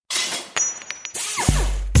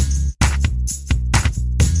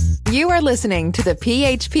You are listening to the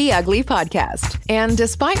PHP Ugly podcast. And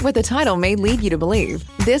despite what the title may lead you to believe,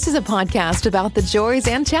 this is a podcast about the joys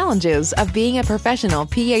and challenges of being a professional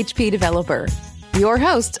PHP developer. Your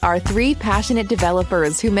hosts are three passionate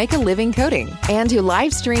developers who make a living coding and who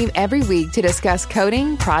live stream every week to discuss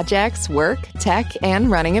coding, projects, work, tech, and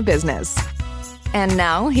running a business. And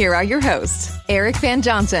now, here are your hosts, Eric Van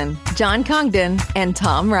Johnson, John Congdon, and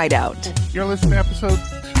Tom Rideout. You're listening to episode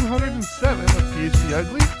 207 of PHP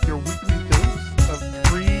Ugly, your weekly dose of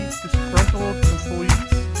three disgruntled employees,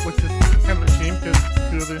 which is kind of a shame because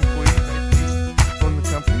two of the employees actually own the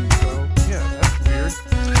company. So yeah, that's weird.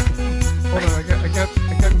 Hold on, I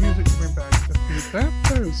got music to bring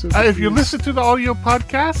back. If you listen to the audio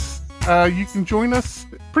podcast, you can join us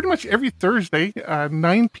pretty much every Thursday,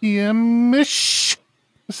 9 p.m.-ish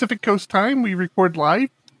Pacific Coast time. We record live.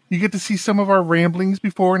 You get to see some of our ramblings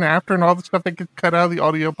before and after and all the stuff that gets cut out of the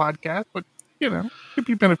audio podcast. But, you know, could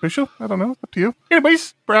be beneficial. I don't know. It's up to you.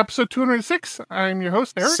 Anyways, for episode 206, I'm your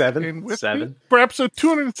host, Eric. Seven. Me, for episode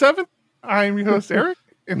 207, I'm your host, Eric.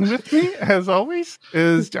 And with me, as always,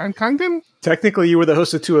 is John Congdon. Technically, you were the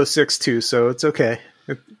host of 206 too, so it's okay.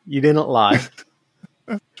 You didn't lie.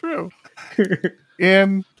 That's true.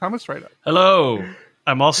 And Thomas Rideout. Hello.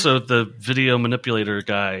 I'm also the video manipulator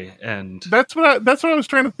guy, and that's what I was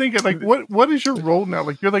trying to think of. Like, what is your role now?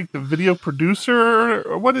 Like, you're like the video producer,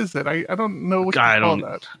 or what is it? I don't know what you call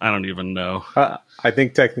that. I don't even know. I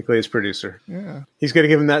think technically it's producer. Yeah, he's going to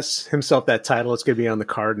give himself that title. It's going to be on the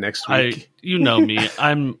card next week. You know me.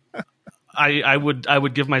 I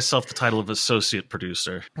would give myself the title of associate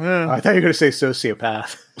producer. I thought you were going to say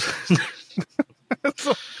sociopath.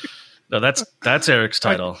 No, that's Eric's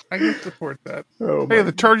title. I can support that. Hey,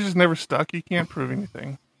 the charges never stuck. You can't prove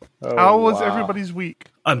anything. How was everybody's week?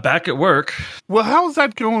 I'm back at work. Well, how's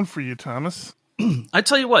that going for you, Thomas? I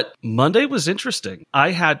tell you what, Monday was interesting.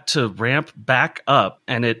 I had to ramp back up,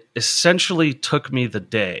 and it essentially took me the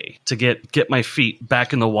day to get my feet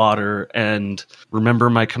back in the water and remember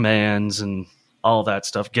my commands and all that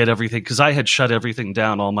stuff, get everything, because I had shut everything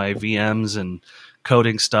down, all my VMs and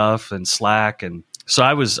coding stuff and Slack, and so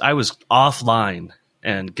I was offline,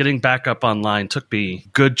 and getting back up online took me a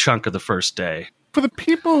good chunk of the first day. For the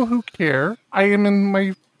people who care, I am in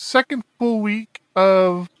my second full week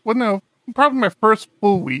of, probably my first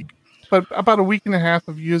full week, but about a week and a half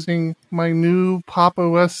of using my new Pop!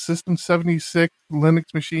 OS System 76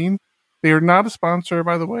 Linux machine. They are not a sponsor,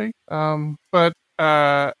 by the way. And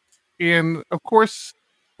of course,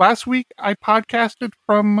 last week, I podcasted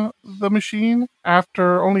from the machine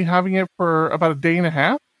after only having it for about a day and a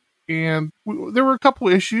half. And there were a couple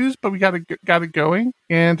issues, but we got it going.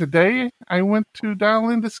 And today, I went to dial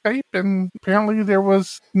into Skype, and apparently there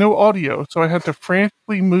was no audio. So I had to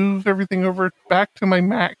frantically move everything over back to my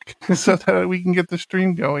Mac so that we can get the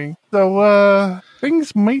stream going. So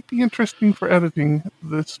things might be interesting for editing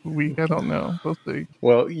this week. I don't know. We'll see.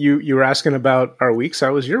 Well, you were asking about our weeks.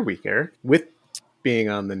 How was your week, Eric? With being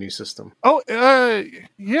on the new system. Oh,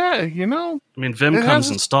 yeah, I mean, Vim comes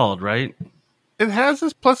installed, right? It has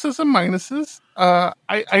its pluses and minuses.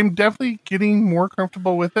 I'm definitely getting more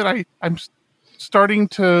comfortable with it. I'm starting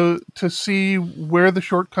to see where the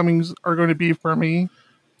shortcomings are going to be for me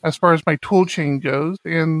as far as my tool chain goes,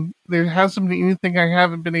 and there hasn't been anything I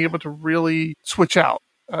haven't been able to really switch out.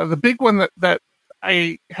 The big one that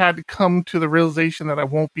I had to come to the realization that I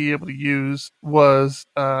won't be able to use was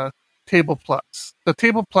Table Plus. The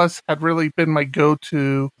Table Plus had really been my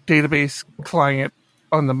go-to database client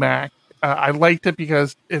on the Mac. I liked it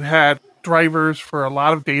because it had drivers for a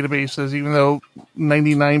lot of databases, even though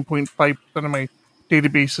 99.5% of my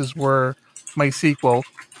databases were MySQL.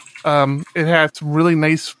 It had some really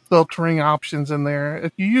nice filtering options in there.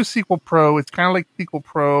 If you use SQL Pro, it's kind of like SQL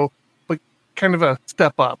Pro, but kind of a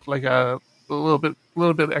step up, like a little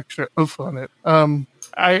bit extra oomph on it.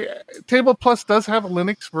 Table Plus does have a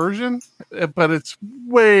Linux version, but it's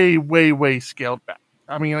way, way, way scaled back.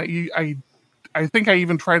 I mean, I think I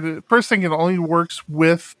even tried to. First thing, it only works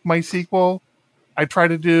with MySQL. I tried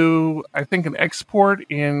to do, I think, an export,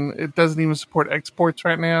 and it doesn't even support exports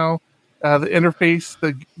right now. The interface,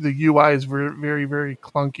 the UI is very, very, very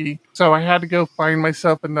clunky. So I had to go find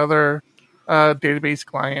myself another database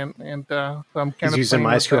client, and so I'm kind of using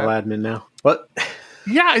MySQL admin now. What?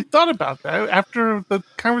 Yeah, I thought about that after the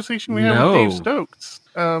conversation we had with Dave Stokes.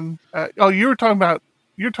 You were talking about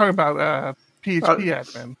PHP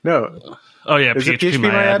admin. No. Oh yeah, PHP My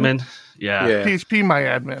Admin. Yeah. PHP My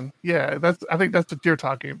Admin. Yeah, I think that's what you're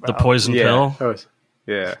talking about. The poison pill.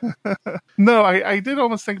 Yeah. No, I did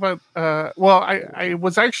almost think about. I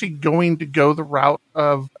was actually going to go the route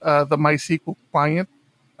of the MySQL client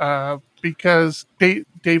because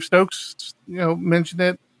Dave Stokes, mentioned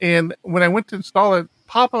it. And when I went to install it,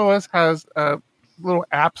 Pop! OS has a little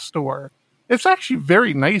app store. It's actually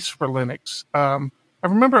very nice for Linux. I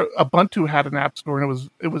remember Ubuntu had an app store, and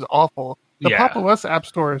it was awful. The Pop! OS app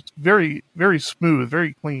store is very, very smooth,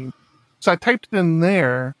 very clean. So I typed it in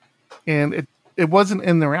there, and it wasn't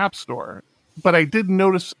in their app store. But I did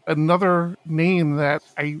notice another name that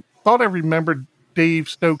I thought I remembered Dave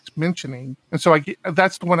Stokes mentioning, and so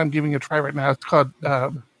that's the one I'm giving a try right now. It's called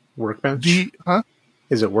Workbench.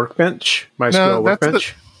 Is it Workbench? MySQL No,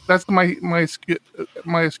 Workbench. That's the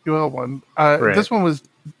MySQL one. Right. This one was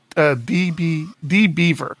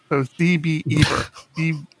dbeaver. So it's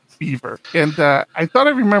dbeaver. And I thought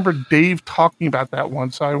I remembered Dave talking about that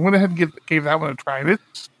one, so I went ahead and gave that one a try, and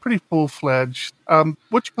it's pretty full-fledged.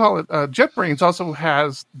 JetBrains also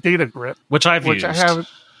has DataGrip, which I've used. I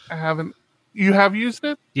haven't. You have used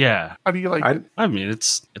it? Yeah. How do you like it? I mean,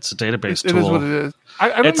 it's a database tool. It is what it is. I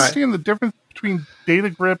don't understand the difference between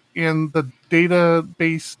DataGrip and the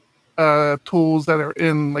database tools that are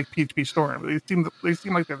in like PHP Storm. They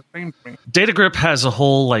seem like they're the same to me. DataGrip has a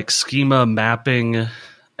whole like schema mapping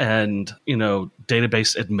and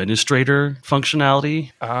database administrator functionality.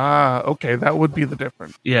 Okay, that would be the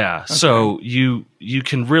difference. Yeah, okay. So you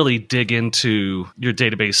can really dig into your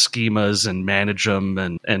database schemas and manage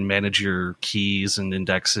them and manage your keys and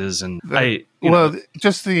indexes and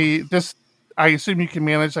I assume you can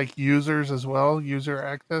manage like users as well, user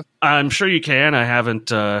access. I'm sure you can. I haven't.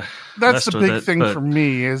 That's the big thing for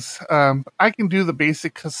me is I can do the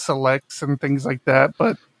basic selects and things like that,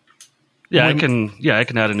 but. Yeah, I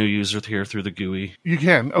can add a new user here through the GUI. You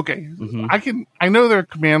can. Okay. Mm-hmm. I know there are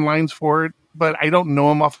command lines for it, but I don't know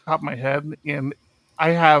them off the top of my head. And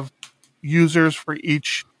I have users for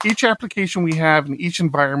each application we have, and each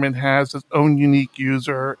environment has its own unique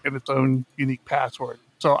user and its own unique password.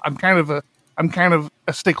 So I'm kind of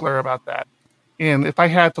a stickler about that. And if I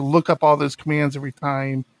had to look up all those commands every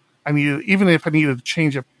time even if I needed to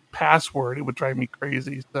change a password, it would drive me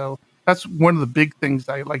crazy. So that's one of the big things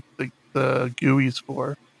I like the GUIs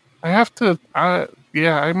for. I might have to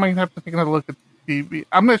take another look at DB.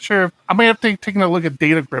 I'm not sure. I might have to take a look at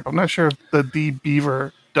DataGrip. I'm not sure if the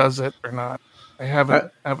dbeaver does it or not. I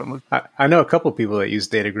haven't looked. I know a couple of people that use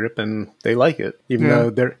DataGrip and they like it, even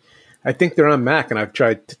though I think they're on Mac, and I've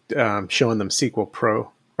tried showing them SQL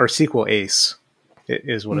Pro or SQL Ace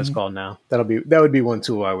is what it's called now. That would be one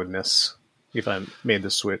tool I would miss if I made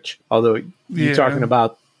the switch. Although you're talking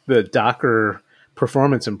about the Docker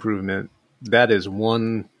performance improvement, that is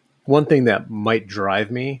one thing that might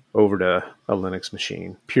drive me over to a Linux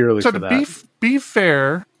machine purely for that. So to be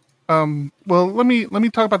fair, well, let me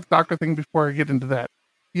talk about the Docker thing before I get into that.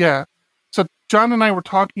 Yeah. So John and I were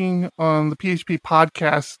talking on the PHP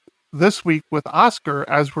podcast this week with Oscar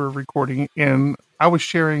as we're recording, and I was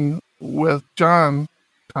sharing with John,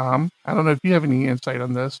 Tom, I don't know if you have any insight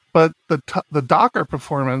on this, but the Docker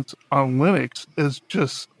performance on Linux is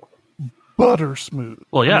just butter smooth.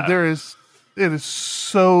 Well, yeah. It is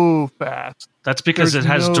so fast. That's because it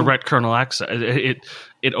has direct kernel access. It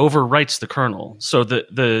overwrites the kernel. So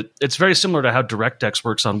it's very similar to how DirectX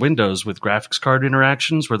works on Windows with graphics card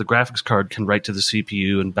interactions, where the graphics card can write to the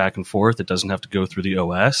CPU and back and forth. It doesn't have to go through the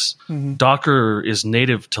OS. Mm-hmm. Docker is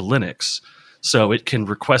native to Linux, so it can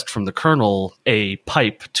request from the kernel a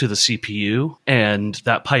pipe to the CPU, and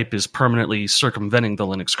that pipe is permanently circumventing the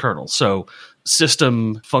Linux kernel. So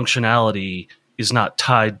system functionality is not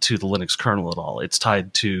tied to the Linux kernel at all. It's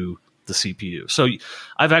tied to the CPU. So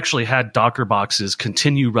I've actually had Docker boxes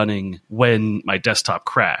continue running when my desktop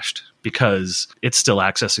crashed because it's still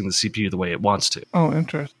accessing the CPU the way it wants to. Oh,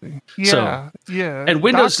 interesting. Yeah. And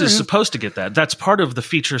Windows is supposed to get that. That's part of the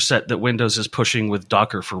feature set that Windows is pushing with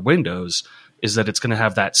Docker for Windows, is that it's going to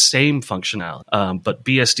have that same functionality. But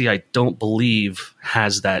BSD, I don't believe,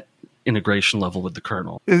 has that integration level with the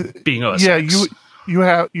kernel, being OS X.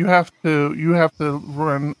 Yeah, you have to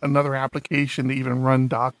run another application to even run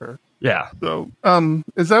Docker. Yeah. So,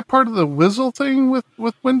 is that part of the WSDL thing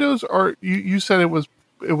with Windows, or you said it was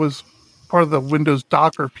part of the Windows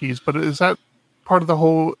Docker piece? But is that part of the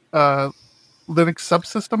whole Linux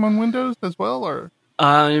subsystem on Windows as well, or?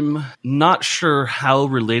 I'm not sure how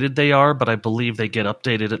related they are, but I believe they get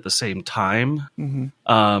updated at the same time.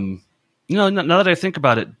 Mm-hmm. Now that I think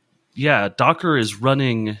about it, yeah, Docker is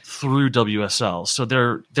running through WSL, so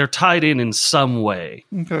they're tied in some way.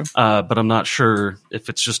 Okay. But I'm not sure if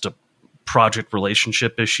it's just a project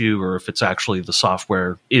relationship issue or if it's actually the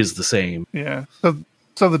software is the same. Yeah.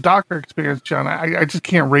 So the Docker experience, John, I just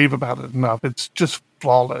can't rave about it enough. It's just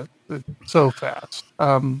flawless. It's so fast.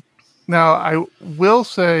 Now, I will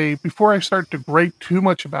say, before I start to grate too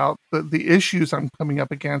much about the issues I'm coming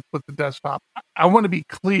up against with the desktop, I want to be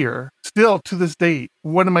clear. Still, to this date,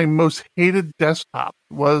 one of my most hated desktops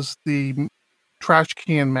was the Trash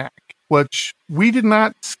Can Mac, which we did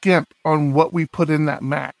not skimp on what we put in that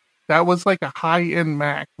Mac. That was like a high-end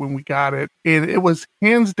Mac when we got it, and it was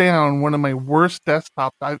hands down one of my worst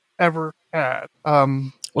desktops I've ever had.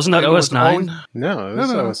 Wasn't that OS 9? No, it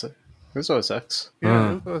was OS X.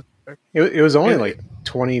 Yeah, it was It was only like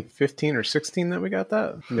 2015 or 16 that we got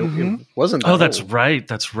that. It wasn't. Oh, that's right.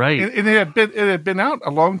 That's right. And it had been out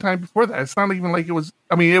a long time before that. It's not even like it was.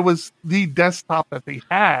 I mean, it was the desktop that they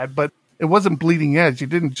had, but it wasn't bleeding edge. You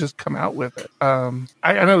didn't just come out with it. I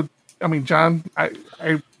know. I mean, John,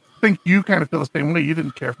 I think you kind of feel the same way. You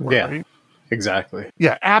didn't care for it, right? Exactly.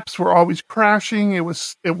 Yeah, apps were always crashing. It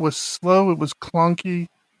was slow. It was clunky.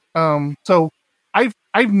 So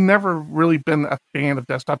I've never really been a fan of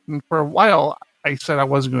desktop. And for a while, I said I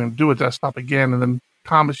wasn't going to do a desktop again. And then,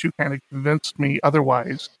 Thomas, you kind of convinced me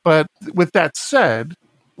otherwise. But with that said,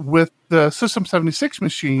 with the System 76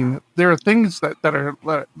 machine, there are things that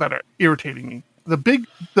are irritating me. The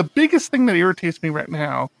biggest thing that irritates me right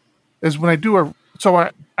now is when I do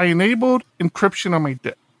I enabled encryption on my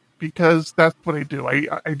disk because that's what I do.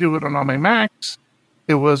 I do it on all my Macs.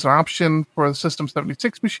 It was an option for the System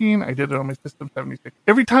 76 machine. I did it on my System 76.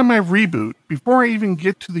 Every time I reboot, before I even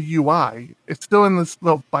get to the UI, it's still in this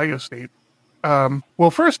little BIOS state.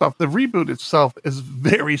 Well, first off, the reboot itself is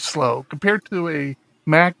very slow compared to a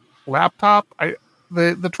Mac laptop.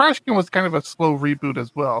 The Trash Can was kind of a slow reboot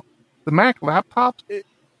as well. The Mac laptops,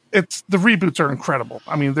 the reboots are incredible.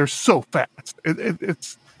 I mean, they're so fast.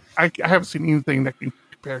 I haven't seen anything that can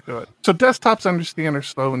compare to it. So desktops, I understand, are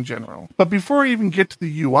slow in general. But before I even get to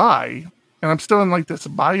the UI, and I'm still in like this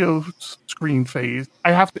BIOS screen phase,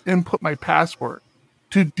 I have to input my password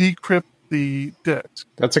to decrypt the disk.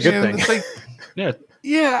 That's a good thing. It's like,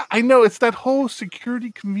 yeah, I know. It's that whole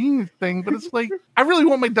security convenience thing, but it's like, I really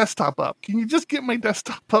want my desktop up. Can you just get my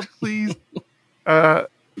desktop up, please?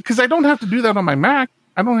 Because I don't have to do that on my Mac.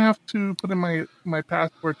 I don't have to put in my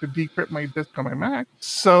password to decrypt my disk on my Mac.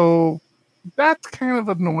 So that's kind of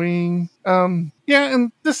annoying. Yeah,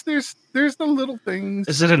 and there's the little things.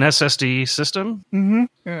 Is it an SSD system? Mm-hmm.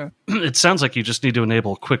 Yeah. It sounds like you just need to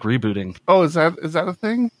enable quick rebooting. Oh, is that a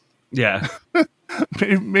thing? Yeah.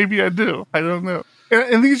 Maybe I do. I don't know.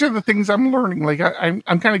 And these are the things I'm learning. Like I'm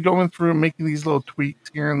kind of going through and making these little tweaks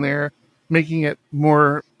here and there, making it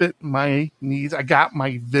more fit my needs. I got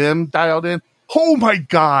my Vim dialed in. Oh my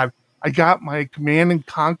God. I got my Command and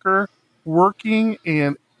Conquer working,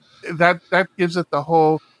 and that gives it the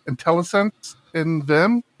whole IntelliSense in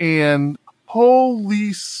Vim, and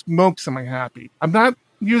holy smokes am I happy. I'm not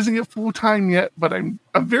using it full time yet, but I'm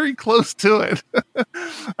very close to it.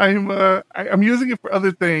 I'm using it for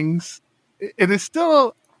other things. It is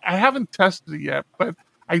still, I haven't tested it yet, but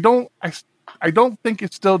I don't think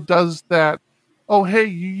it still does that. Oh, hey,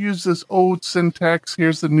 you use this old syntax.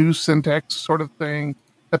 Here's the new syntax sort of thing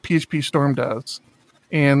that PHP Storm does.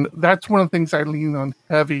 And that's one of the things I lean on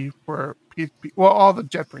heavy for PHP. Well, all the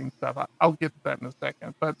JetBrains stuff. I'll get to that in a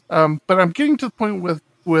second. But I'm getting to the point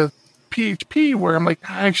with PHP where I'm like,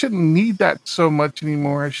 I shouldn't need that so much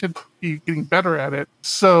anymore. I should be getting better at it.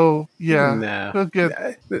 So, yeah. No.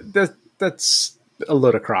 Good. That's a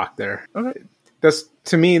load of crock there. Okay.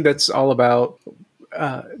 To me, that's all about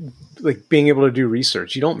like being able to do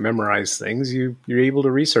research. You don't memorize things. You're able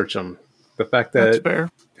to research them. The fact That's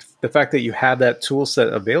fair. The fact that you have that tool set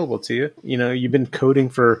available to you, you've been coding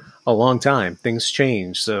for a long time. Things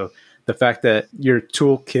change. So the fact that your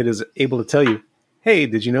toolkit is able to tell you, hey,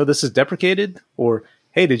 did you know this is deprecated? Or,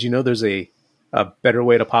 hey, did you know there's a better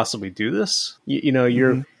way to possibly do this?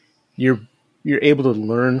 You're able to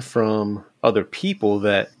learn from other people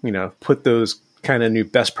that, put those kind of new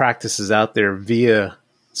best practices out there via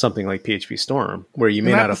something like PHP Storm, where you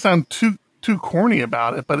may not have sound too corny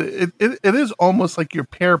about it, but it is almost like you're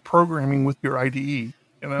pair programming with your IDE.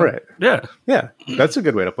 Right. Yeah. That's a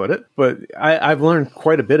good way to put it. But I've learned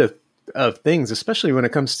quite a bit of things, especially when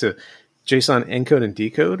it comes to JSON encode and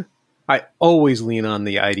decode. I always lean on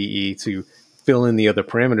the IDE to fill in the other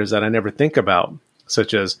parameters that I never think about,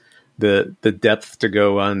 such as the depth to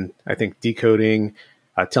go on, I think, decoding,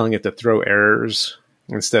 telling it to throw errors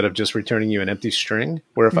instead of just returning you an empty string.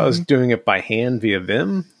 Where if I was doing it by hand via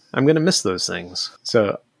Vim, I'm going to miss those things.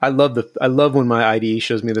 So I love when my IDE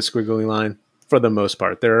shows me the squiggly line. For the most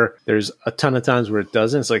part, there's a ton of times where it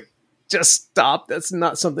doesn't. It's like, just stop. That's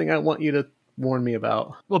not something I want you to warn me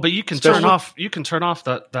about. Well, but you can turn off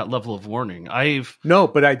that level of warning. No,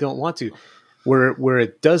 but I don't want to. Where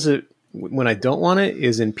it does it when I don't want it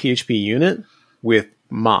is in PHP unit with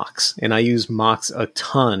mocks, and I use mocks a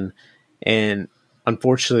ton. And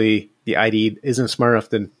unfortunately, the IDE isn't smart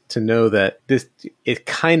enough to know that this. It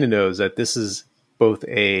kind of knows that this is both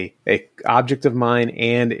a object of mine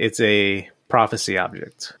and it's a prophecy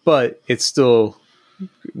object, but it's still,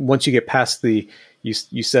 once you get past you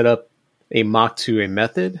set up a mock to a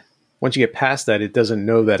method. Once you get past that, it doesn't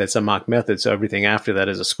know that it's a mock method, so everything after that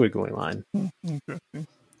is a squiggly line. Interesting.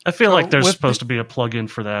 I feel like there's supposed to be a plugin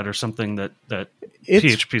for that or something that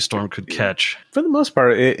PHP Storm could catch. For the most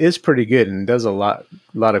part, it is pretty good and does a lot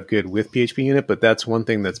of good with PHP Unit, but that's one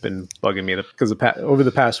thing that's been bugging me because over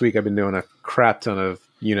the past week, I've been doing a crap ton of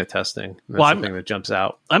unit testing. That's something that jumps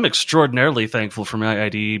out. I'm extraordinarily thankful for my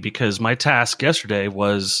IDE because my task yesterday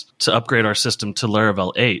was to upgrade our system to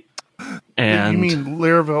Laravel 8. And you mean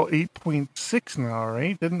Laravel 8.6 now,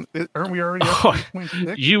 right? Aren't we already at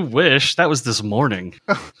 8.6? You wish. That was this morning.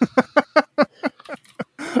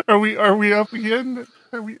 Are we up again?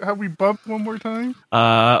 Have we bumped one more time?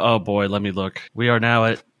 Oh boy, let me look. We are now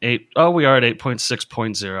at 8. Oh, we are at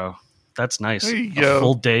 8.6.0. That's nice. There you go.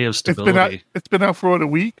 Full day of stability. It's been out for what, a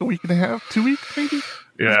week and a half, 2 weeks maybe?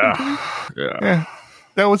 Yeah.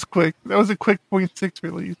 That was quick. That was a quick 0.6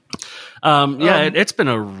 release. It's been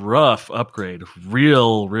a rough upgrade.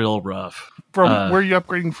 Real rough. From where are you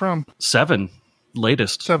upgrading from? 7,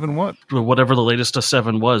 latest. 7 what? Whatever the latest to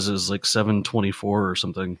 7 is like 7.24 or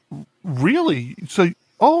something. Really? So,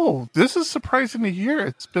 this is surprising to hear.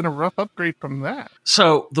 It's been a rough upgrade from that.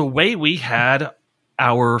 So the way we had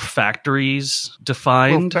our factories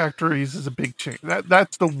defined... Well, factories is a big change.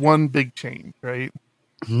 That's the one big change, right?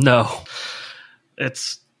 No.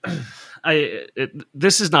 This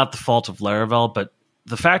is not the fault of Laravel, but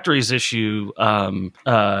the factories issue, what's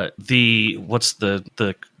the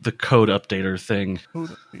code updater thing?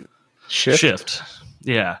 Shift.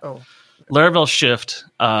 Yeah. Oh. Laravel Shift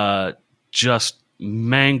just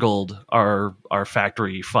mangled our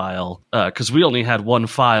factory file because we only had one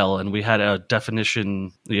file and we had a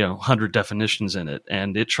definition, 100 definitions in it,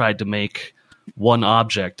 and it tried to make one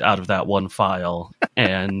object out of that one file,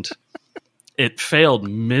 and it failed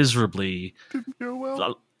miserably. Didn't go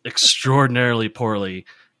well. Extraordinarily poorly.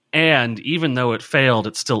 And even though it failed,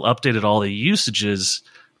 it still updated all the usages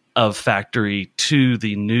of factory to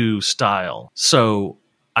the new style. So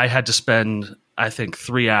I had to spend, I think,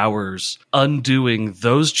 3 hours undoing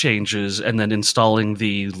those changes and then installing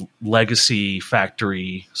the legacy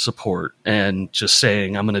factory support and just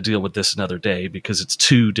saying, I'm going to deal with this another day because it's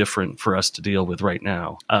too different for us to deal with right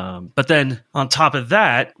now. But then on top of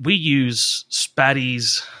that, we use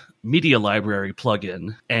Spatty's media library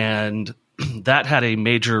plugin, and that had a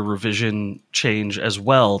major revision change as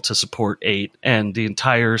well to support 8, and the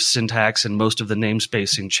entire syntax and most of the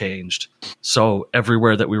namespacing changed. So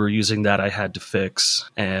everywhere that we were using that, I had to fix,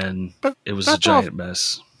 and it was a giant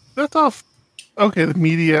mess. That's off. Okay, the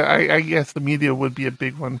media. I guess the media would be a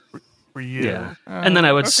big one for you. Yeah, and then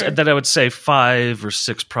I would say 5 or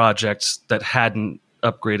 6 projects that hadn't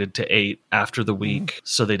upgraded to 8 after the week,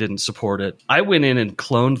 so they didn't support it. I went in and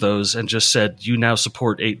cloned those and just said, you now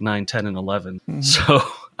support 8, 9, 10, and 11. So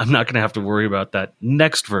I'm not going to have to worry about that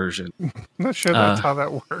next version. I'm not sure that's how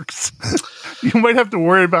that works. You might have to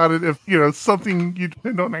worry about it if, something you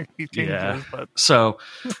don't actually change. Yeah. But. So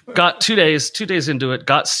got 2 days into it,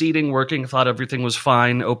 got seeding working, thought everything was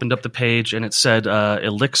fine, opened up the page, and it said,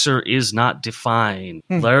 Elixir is not defined.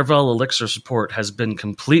 Laravel Elixir support has been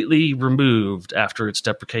completely removed after its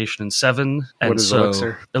deprecation in 7. And what is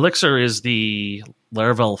Elixir? Elixir is the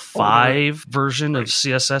Laravel 5 version of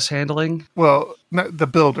CSS handling. Well, not the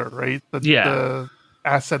builder, right? The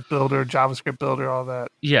asset builder, JavaScript builder, all that.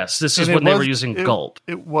 Yes, this is when they were using Gulp.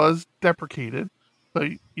 It was deprecated, so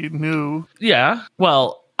you knew. Yeah,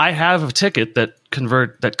 well, I have a ticket that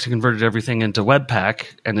converted everything into Webpack,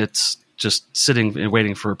 and it's just sitting and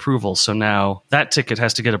waiting for approval. So now that ticket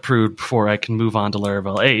has to get approved before I can move on to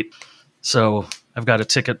Laravel 8. So I've got a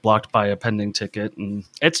ticket blocked by a pending ticket, and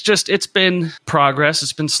it's been progress.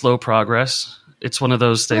 It's been slow progress. It's one of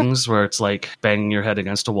those things where it's like banging your head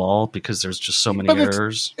against a wall because there's just so many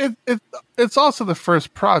errors. It's also the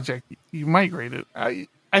first project you migrated. I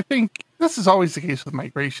think this is always the case with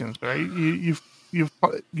migrations, right? You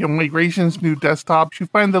migrations, new desktops, you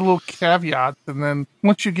find the little caveats, and then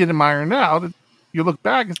once you get them ironed out, you look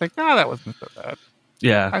back and it's like, that wasn't so bad.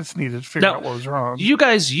 Yeah. I just needed to figure out what was wrong. You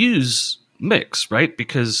guys use Mix, right?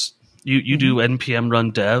 Because you do NPM run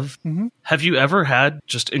dev. Mm-hmm. Have you ever had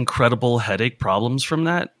just incredible headache problems from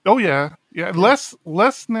that? Oh, yeah. Yeah. Less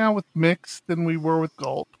now with Mix than we were with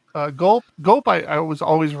Gulp. Gulp, I was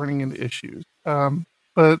always running into issues.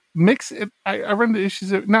 But mix it, I run into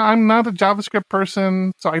issues. Now, I'm not a JavaScript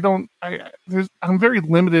person, so I'm very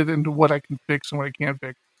limited into what I can fix and what I can't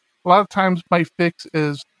fix. A lot of times my fix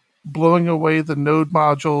is blowing away the node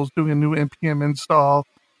modules, doing a new npm install,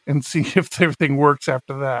 and see if everything works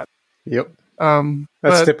after that. Yep.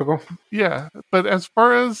 That's typical. Yeah, but as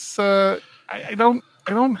far as I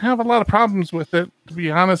don't have a lot of problems with it, to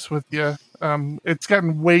be honest with you. It's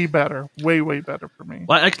gotten way better for me.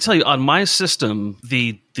 Well, I can tell you on my system,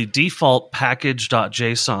 the default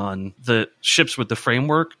package.json that ships with the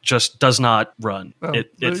framework just does not run.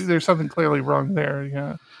 There's something clearly wrong there.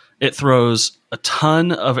 Yeah, it throws a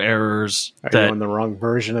ton of errors. Are you on the wrong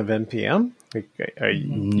version of NPM? Are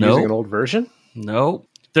you using an old version? No.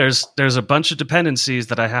 There's a bunch of dependencies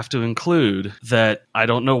that I have to include that I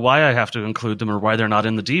don't know why I have to include them or why they're not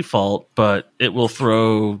in the default, but it will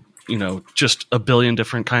throw, just a billion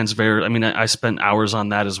different kinds of errors. I mean, I spent hours on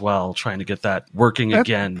that as well, trying to get that working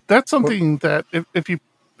again. That's something that if you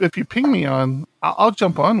ping me on, I'll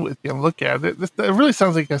jump on with you and look at it. It really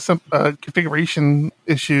sounds like a configuration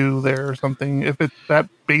issue there or something, if it's that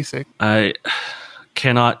basic. I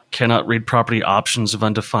cannot read property options of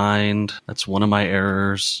undefined. That's one of my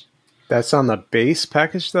errors. That's on the base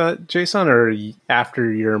package.json or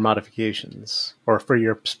after your modifications or for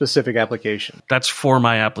your specific application? That's for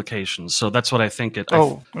my application. So that's what I think it.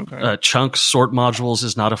 Okay. Chunk sort modules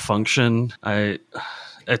is not a function.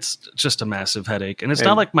 It's just a massive headache. And it's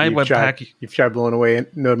not like my Webpack. You've tried blowing away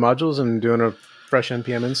node modules and doing a fresh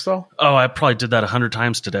npm install? Oh, I probably did that 100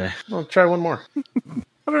 times today. Well, try one more.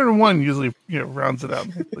 101 usually rounds it out.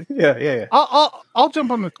 Yeah. I'll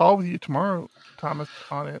jump on the call with you tomorrow, Thomas,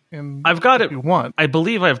 on it. And I've got it. You want? I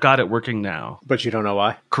believe I've got it working now. But you don't know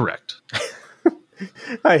why? Correct.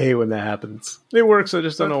 I hate when that happens. It works. I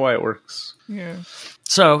just don't know why it works. Yeah.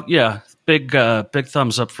 So yeah, big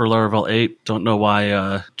thumbs up for Laravel 8. Don't know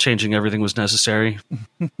why changing everything was necessary.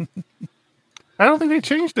 I don't think they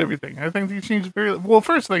changed everything. I think they changed very well.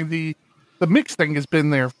 First thing, the mix thing has been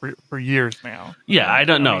there for years now. Yeah, I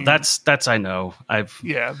don't know. That's I know.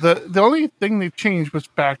 The only thing they changed was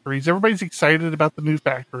factories. Everybody's excited about the new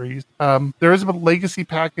factories. There is a legacy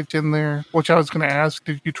package in there, which I was going to ask.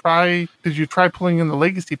 Did you try pulling in the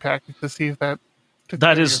legacy package to see if that?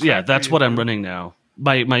 That's what I'm running now.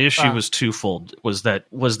 My issue was twofold. Was that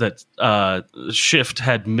Shift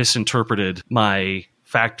had misinterpreted my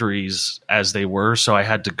factories as they were, so I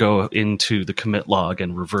had to go into the commit log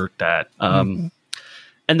and revert that. And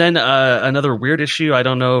then another weird issue, I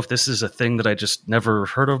don't know if this is a thing that I just never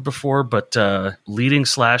heard of before, but leading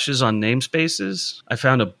slashes on namespaces. I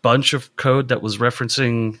found a bunch of code that was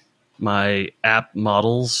referencing my app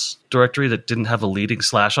models directory that didn't have a leading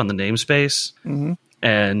slash on the namespace. Mm-hmm.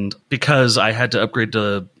 And because I had to upgrade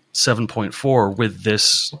to 7.4 with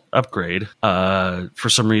this upgrade, for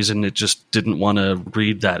some reason it just didn't want to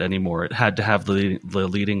read that anymore. It had to have the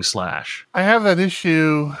leading slash. I have that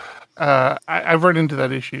issue. I've run into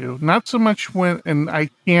that issue. Not so much when, and I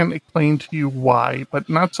can't explain to you why, but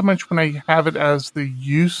not so much when I have it as the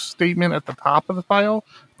use statement at the top of the file.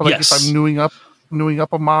 But like if I'm newing up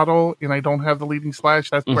a model and I don't have the leading slash,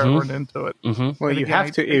 that's where I run into it. Mm-hmm. Well, you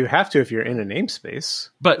have to if you're in a namespace.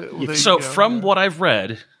 But from what I've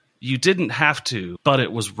read, you didn't have to, but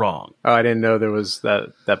it was wrong. Oh, I didn't know there was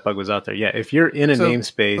that bug was out there. Yeah, if you're in a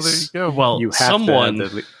namespace, you have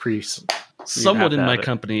someone in my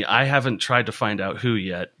company, I haven't tried to find out who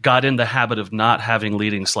yet, got in the habit of not having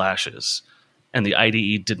leading slashes, and the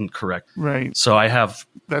IDE didn't correct. Right. So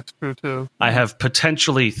that's true too. I have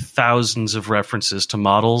potentially thousands of references to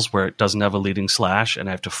models where it doesn't have a leading slash, and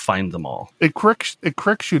I have to find them all. It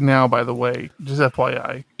corrects you now, by the way, just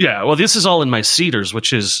FYI. Yeah, well, this is all in my Cedars,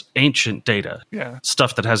 which is ancient data. Yeah.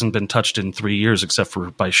 Stuff that hasn't been touched in 3 years except for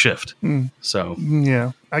by Shift. So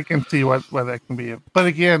yeah, I can see why that can be. But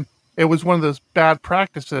again, it was one of those bad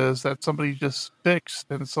practices that somebody just fixed.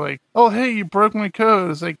 And it's like, oh, hey, you broke my code.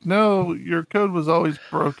 It's like, no, your code was always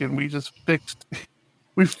broken. We just fixed.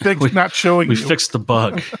 We fixed not showing you. We fixed the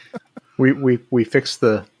bug. we fixed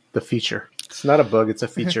the feature. It's not a bug. It's a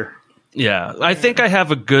feature. Yeah. I think I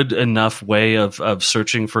have a good enough way of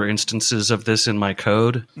searching for instances of this in my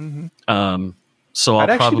code. Mm-hmm. So I'm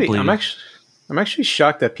actually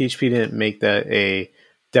shocked that PHP didn't make that a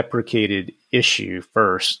deprecated issue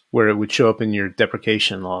first, where it would show up in your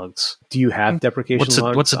deprecation logs. Do you have deprecation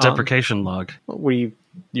logs? What's a deprecation log?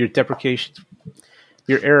 Your deprecation,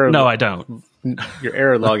 your error. No, I don't. Your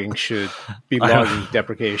error logging should be logging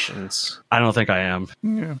deprecations. I don't think I am.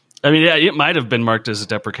 Yeah. I mean, yeah, it might have been marked as a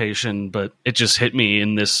deprecation, but it just hit me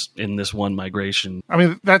in this one migration. I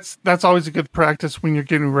mean, that's always a good practice when you're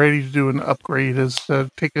getting ready to do an upgrade, is to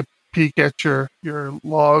take a peek at your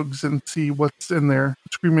logs and see what's in there,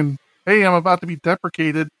 screaming, "Hey, I'm about to be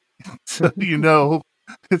deprecated," so you know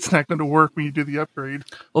it's not going to work when you do the upgrade.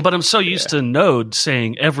 Well, but I'm so used to Node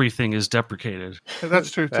saying everything is deprecated.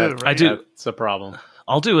 That's true too. Right? I do. It's a problem.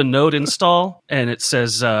 I'll do a Node install, and it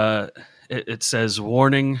says it says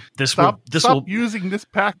warning. This Stop will using this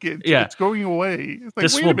package. Yeah. It's going away. It's like,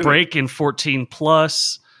 this wait a will minute. break in 14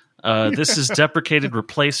 plus. This is deprecated.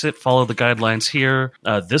 Replace it. Follow the guidelines here.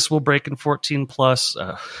 This will break in 14 plus.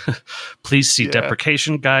 Please see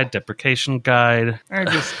deprecation guide. Deprecation guide. I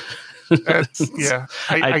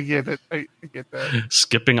get it. I get that.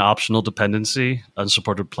 Skipping optional dependency.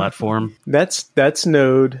 Unsupported platform. That's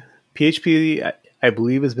Node. PHP, I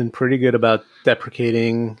believe, has been pretty good about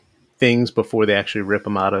deprecating things before they actually rip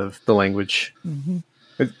them out of the language. Mm-hmm.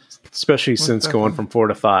 Especially since going from 4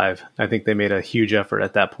 to 5. I think they made a huge effort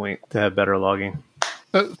at that point to have better logging.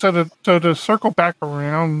 So to circle back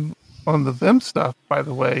around on the Vim stuff, by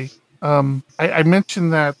the way, I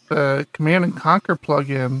mentioned that the Command and Conquer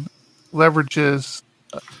plugin leverages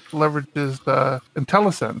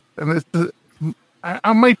IntelliSense, and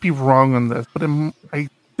I might be wrong on this, but I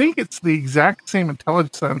think it's the exact same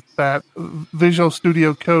IntelliSense that Visual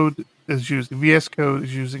Studio Code is using, VS Code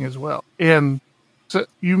is using as well. And so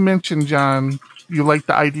you mentioned, John, you like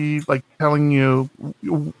the ID, like telling you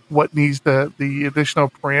what needs the additional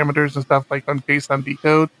parameters and stuff, like on JSON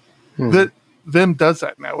decode. That Vim does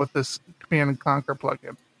that now with this Command and Conquer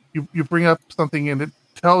plugin. You bring up something and it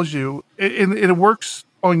tells you, and it works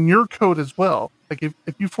on your code as well. Like if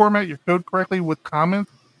you format your code correctly with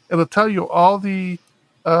comments, it'll tell you all the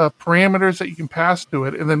parameters that you can pass to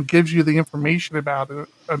it, and then gives you the information about it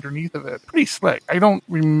underneath of it. Pretty slick. I don't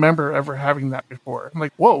remember ever having that before. I'm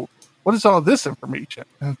like, whoa, what is all this information?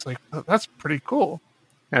 And it's like, oh, that's pretty cool.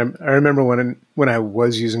 I remember when I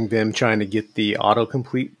was using Vim trying to get the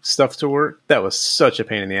autocomplete stuff to work. That was such a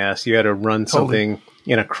pain in the ass. You had to run something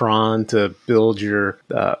in a cron to build your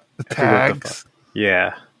the tags.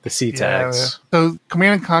 The C tags. So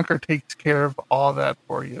Command and Conquer takes care of all that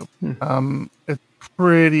for you. It's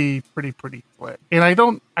pretty slick. And I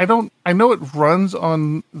know it runs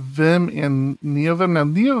on Vim and NeoVim. Now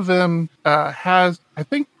NeoVim has, I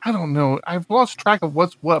think, I don't know, I've lost track of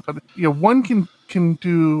what's what, but one can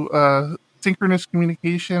do synchronous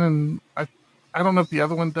communication, and I don't know if the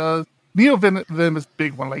other one does. NeoVim is a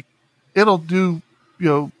big one. Like it'll do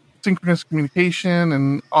synchronous communication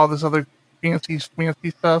and all this other fancy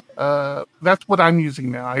stuff. That's what I'm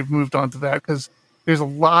using now. I've moved on to that because there's a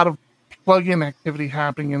lot of plugin activity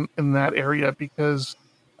happening in that area, because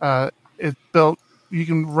it's built, you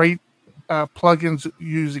can write plugins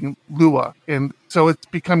using Lua, and so it's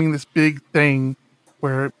becoming this big thing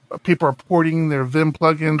where people are porting their Vim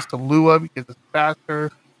plugins to Lua because it's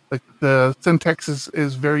faster. Like the syntax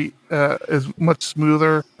is very is much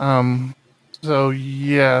smoother. So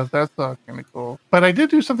yeah, that's kind of cool. But I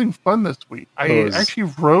did do something fun this week. I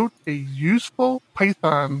actually wrote a useful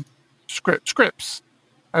Python scripts.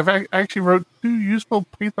 I actually wrote 2 useful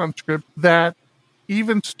Python scripts that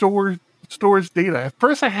even stores data. At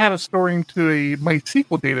first, I had it storing to a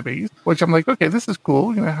MySQL database, which I'm like, okay, this is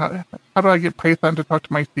cool. How do I get Python to talk to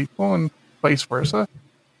MySQL and vice versa?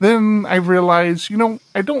 Then I realized,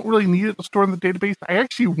 I don't really need it to store in the database. I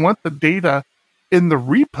actually want the data in the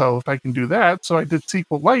repo if I can do that. So I did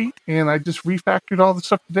SQLite, and I just refactored all the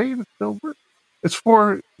stuff today, and it still works. It's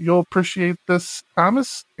for, you'll appreciate this,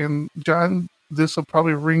 Thomas and John, this will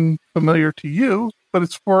probably ring familiar to you, but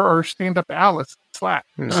it's for our Stand-Up Alice Slack.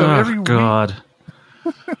 So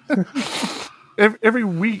every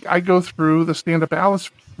week I go through the Stand-Up Alice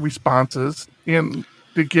responses and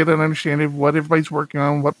to get an understanding of what everybody's working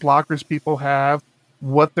on, what blockers people have,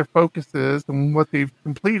 what their focus is, and what they've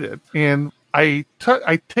completed. And I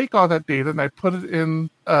take all that data and I put it in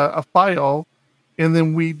a file, and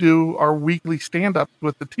then we do our weekly stand-ups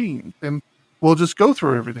with the team. And we'll just go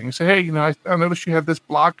through everything. Say, hey, I noticed you had this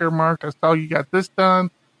blocker marked. I saw you got this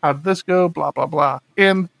done. How did this go? Blah, blah, blah.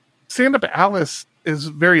 And Stand-Up Alice is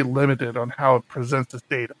very limited on how it presents its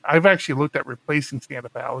data. I've actually looked at replacing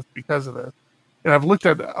Stand-Up Alice because of this. And I've looked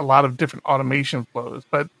at a lot of different automation flows,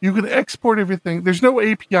 but you can export everything. There's no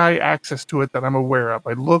API access to it that I'm aware of.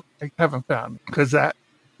 I haven't found, because that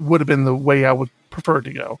would have been the way I would prefer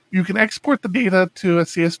to go. You can export the data to a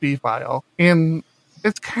CSV file, and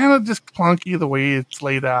it's kind of just clunky the way it's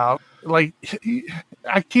laid out. Like,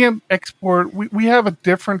 I can't export. We have a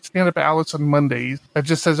different Stand-Up Alice on Mondays that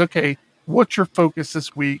just says, okay, what's your focus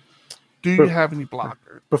this week? Do you have any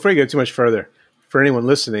blockers? Before you go too much further, for anyone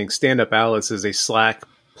listening, Stand-Up Alice is a Slack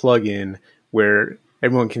plugin where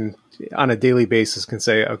everyone can, on a daily basis, can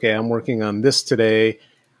say, okay, I'm working on this today.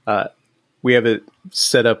 We have it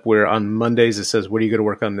set up where on Mondays it says, what are you going to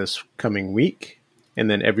work on this coming week? And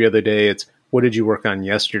then every other day it's, what did you work on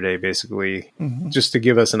yesterday, basically, just to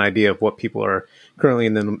give us an idea of what people are currently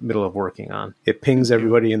in the middle of working on. It pings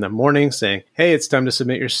everybody in the morning saying, hey, it's time to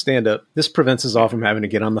submit your stand-up. This prevents us all from having to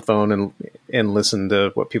get on the phone and listen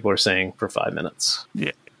to what people are saying for 5 minutes.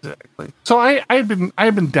 Yeah, exactly. So I've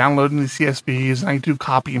been downloading the CSVs, and I do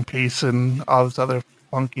copy and paste and all this other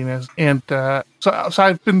funkiness. And so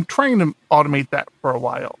I've been trying to automate that for a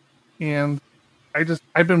while. And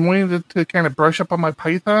I've been wanting to kind of brush up on my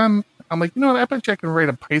Python. I'm like, you know what? I bet you I can write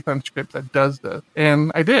a Python script that does this.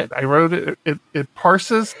 And I did. I wrote it. It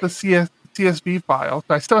parses the CSV file.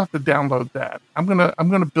 So I still have to download that. I'm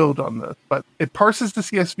gonna build on this. But it parses the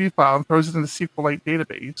CSV file and throws it in the SQLite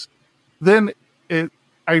database. Then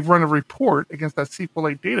I run a report against that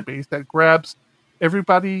SQLite database that grabs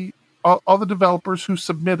everybody, all the developers who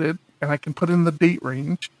submitted, and I can put in the date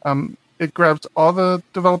range. It grabs all the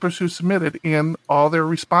developers who submitted and all their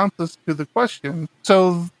responses to the question.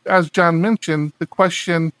 So, as John mentioned, the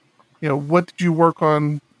question, what did you work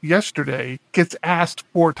on yesterday, gets asked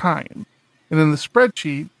 4 times. And in the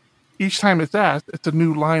spreadsheet, each time it's asked, it's a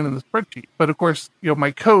new line in the spreadsheet. But of course,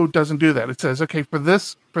 my code doesn't do that. It says, okay, for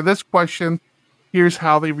this question, here's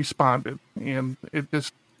how they responded. And it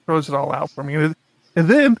just throws it all out for me. And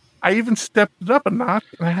then I even stepped it up a notch,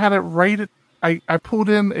 and I had it write it. I pulled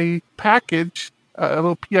in a package, a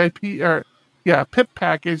little pip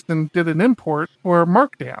package, and did an import for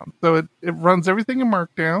Markdown. So it runs everything in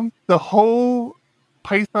Markdown. The whole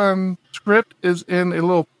Python script is in a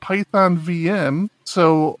little Python VM.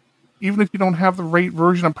 So even if you don't have the right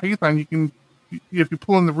version of Python, you can, if you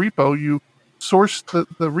pull in the repo, you source the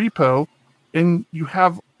repo, and you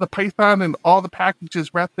have the Python and all the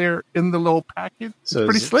packages right there in the little package. It's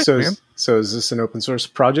pretty slick, man. So is this an open source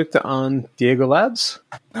project on Diego Labs?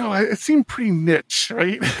 No, it seemed pretty niche,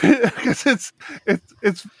 right? Because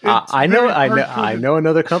it's I know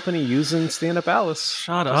another company using Stand Up Alice.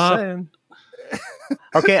 Shut up. Saying.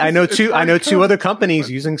 Okay, I know two other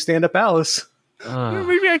companies using Stand Up Alice.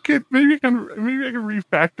 Maybe I can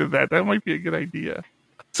refactor that. That might be a good idea.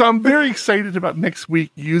 So I'm very excited about next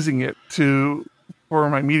week using it for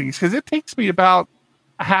my meetings, because it takes me about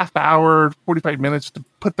a half hour, 45 minutes to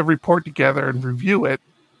put the report together and review it.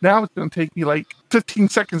 Now it's going to take me like 15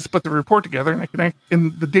 seconds to put the report together,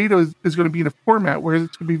 and the data is going to be in a format where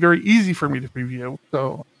it's going to be very easy for me to review.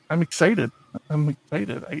 So I'm excited.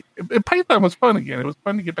 Python was fun again. It was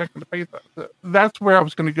fun to get back into Python. So that's where I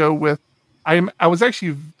was going to go with. I was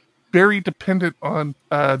actually very dependent on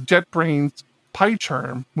JetBrains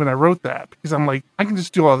PyCharm when I wrote that, because I'm like, I can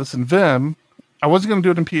just do all this in Vim. I wasn't going to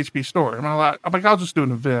do it in PHP Store. I'm like, I'll just do it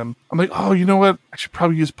in Vim. I'm like, oh, you know what? I should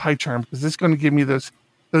probably use PyCharm, because it's going to give me those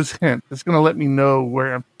hints. It's going to let me know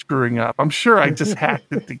where I'm screwing up. I'm sure I just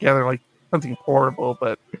hacked it together like something horrible,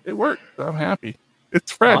 but it worked. So I'm happy.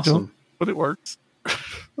 It's fragile, but it works.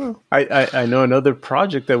 I know another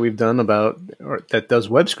project that we've done that does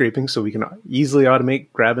web scraping, so we can easily automate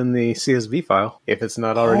grabbing the CSV file if it's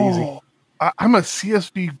not already easy. I'm a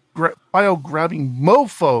CSV file grabbing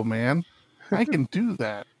mofo, man. I can do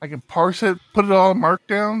that. I can parse it, put it all in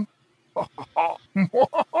Markdown.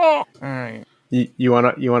 All right. You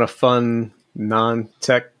want a fun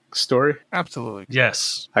non-tech story? Absolutely.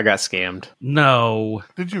 Yes. I got scammed. No.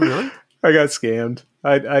 Did you really? I got scammed.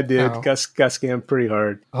 I did. How? Got scammed pretty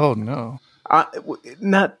hard. Oh no.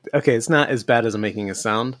 It's not as bad as I'm making it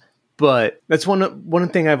sound, but that's one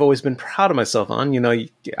thing I've always been proud of myself on.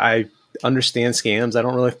 I understand scams. I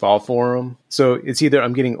don't really fall for them. So it's either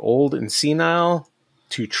I'm getting old and senile,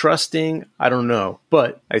 too trusting. I don't know.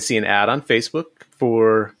 But I see an ad on Facebook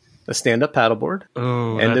for a stand-up paddleboard.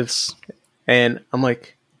 Oh, and I'm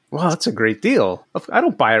like, wow, that's a great deal. I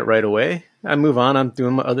don't buy it right away. I move on. I'm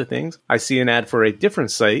doing my other things. I see an ad for a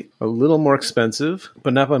different site, a little more expensive,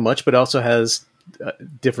 but not by much, but also has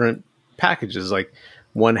different packages. Like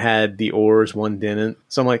one had the oars, one didn't.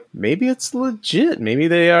 So I'm like, maybe it's legit. Maybe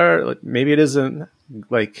it isn't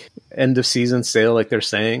like end of season sale like they're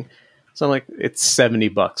saying. So I'm like, it's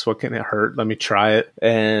 $70. What can it hurt? Let me try it.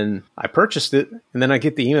 And I purchased it. And then I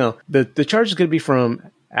get the email. The charge is going to be from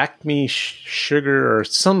Acme Sugar or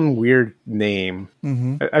some weird name.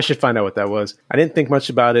 Mm-hmm. I should find out what that was. I didn't think much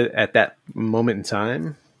about it at that moment in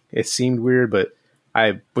time. It seemed weird, but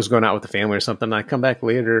I was going out with the family or something. I come back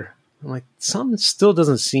later. I'm like, something still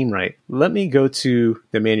doesn't seem right. Let me go to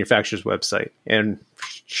the manufacturer's website, and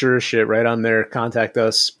sure as shit, right on there, contact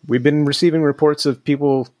us. We've been receiving reports of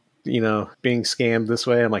people, being scammed this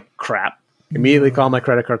way. I'm like, crap. Immediately called my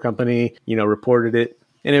credit card company, reported it.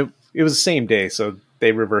 And it was the same day, so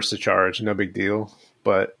they reversed the charge. No big deal.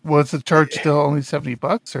 But was the charge still only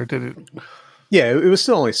 $70, or did it? yeah, it was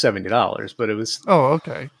still only $70, but it was. Oh,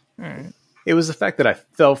 okay. All right. It was the fact that I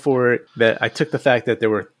fell for it. That I took the fact that there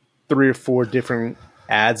were 3 or 4 different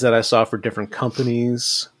ads that I saw for different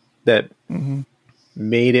companies that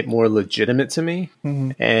made it more legitimate to me,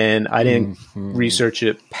 and I didn't research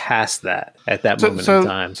it past that at that moment in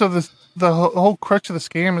time. So the whole crutch of the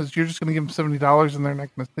scam is you're just going to give them $70 and they're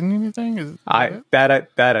not going to send you anything. Is that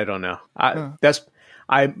I don't know.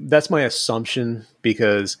 That's my assumption,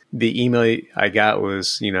 because the email I got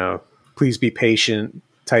was, please be patient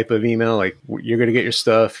type of email. Like, you're going to get your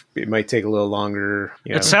stuff. It might take a little longer.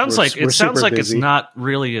 It sounds like it's not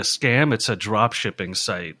really a scam. It's a drop shipping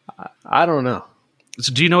site. I don't know.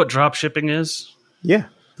 So do you know what drop shipping is? Yeah.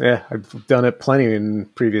 I've done it plenty in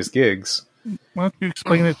previous gigs. Why don't you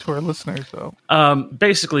explain it to our listeners, though?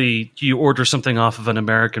 Basically, you order something off of an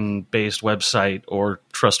American-based website or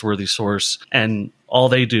trustworthy source, and all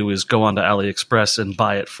they do is go onto AliExpress and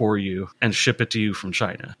buy it for you and ship it to you from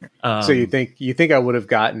China. So you think I would have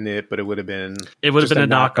gotten it, but it would have been a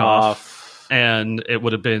knockoff, and it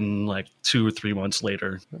would have been like 2 or 3 months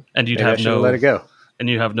later, and you'd have let it go, and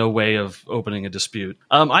you have no way of opening a dispute.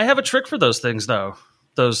 I have a trick for those things, though.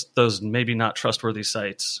 Those maybe not trustworthy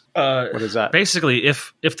sites. What is that? Basically,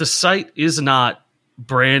 if the site is not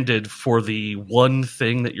branded for the one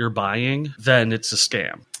thing that you're buying, then it's a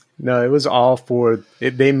scam. No, it was all for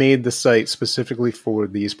it. They made the site specifically for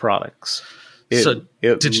these products. Did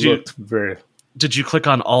you click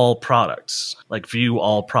on all products, like view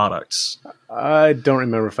all products? I don't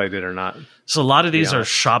remember if I did or not. So a lot of these are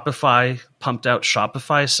Shopify, pumped out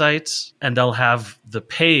Shopify sites, and they'll have the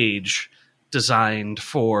page designed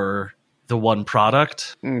for the one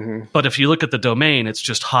product. Mm-hmm. But if you look at the domain, it's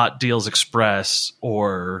just Hot Deals Express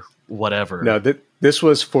or whatever. No, this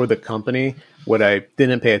was for the company. What I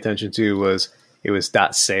didn't pay attention to was it was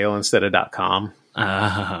 .sale instead of .com.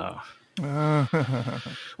 Oh.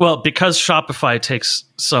 Well, because Shopify takes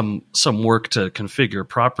some work to configure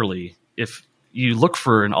properly, if you look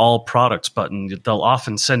for an all products button, they'll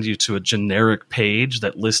often send you to a generic page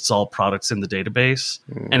that lists all products in the database,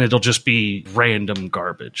 and it'll just be random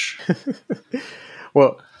garbage.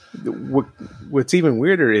 Well, what's even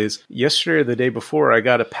weirder is yesterday or the day before, I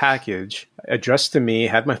got a package addressed to me,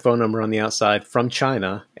 had my phone number on the outside from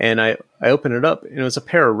China, and I opened it up, and it was a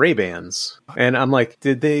pair of Ray-Bans. And I'm like,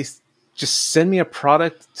 did they just send me a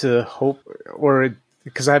product to hope, or...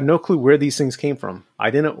 Because I have no clue where these things came from. I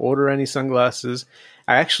didn't order any sunglasses.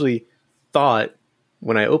 I actually thought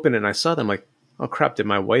when I opened it and I saw them, like, oh crap, did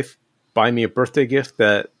my wife buy me a birthday gift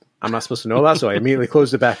that I'm not supposed to know about? So I immediately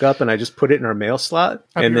closed it back up and I just put it in our mail slot.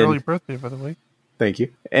 Happy early birthday, by the way. Thank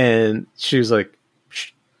you. And she was like,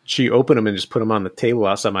 she opened them and just put them on the table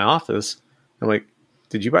outside my office. I'm like,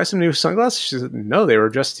 did you buy some new sunglasses? She said, no, they were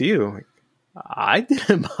addressed to you. I'm like, I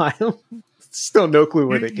didn't buy them. Still no clue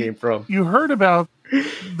where they came from. You heard about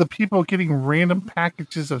the people getting random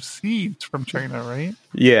packages of seeds from China, right?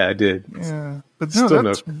 Yeah, I did. Yeah, but no,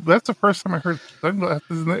 that's the first time I heard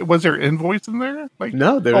sunglasses. Was there invoice in there? Like,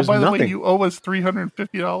 no, there's nothing. By the way, you owe us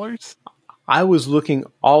 $350. I was looking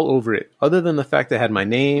all over it. Other than the fact that it had my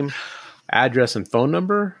name, address, and phone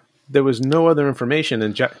number, there was no other information.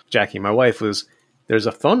 And Jackie, my wife, there's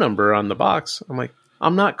a phone number on the box. I'm like,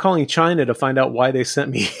 I'm not calling China to find out why they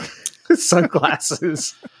sent me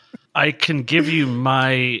sunglasses. I can give you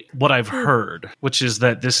what I've heard, which is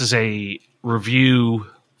that this is a review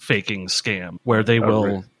faking scam where they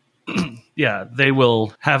will, they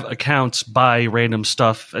will have accounts buy random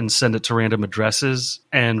stuff and send it to random addresses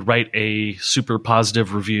and write a super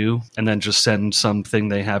positive review and then just send something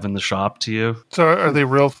they have in the shop to you. So are they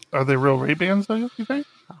real Ray-Bans, though, you think?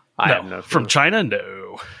 I have no clue. From China?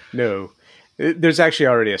 No. There's actually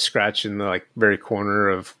already a scratch in the very corner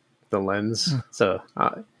of the lens. So,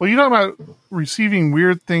 well, you talk about receiving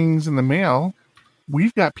weird things in the mail.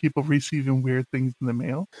 We've got people receiving weird things in the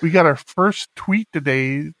mail. We got our first tweet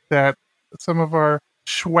today that some of our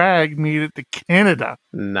swag made it to Canada.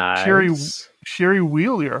 Nice. Sherry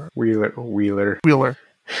Wheeler. Sherry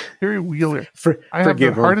Wheeler.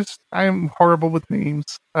 I am horrible with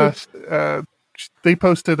names. They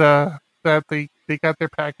posted that they got their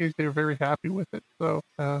package. They were very happy with it. So,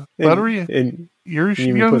 Buttery, yours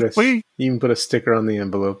should be on its way. You even put a sticker on the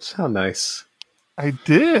envelopes. How nice. I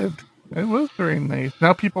did. It was very nice.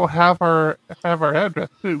 Now people have our address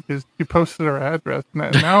too, because you posted our address.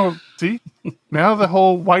 Now, see, now the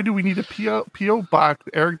whole why do we need a PO box,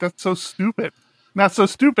 Eric? That's so stupid. Not so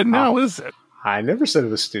stupid now, is it? I never said it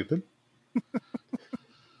was stupid.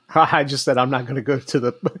 I just said I'm not going to go to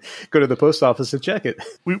the post office and check it.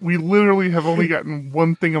 We literally have only gotten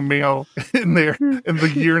one thing of mail in there in the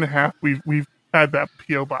year and a half we've had that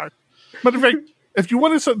PO box. Matter of fact, if you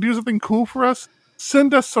want to do something cool for us,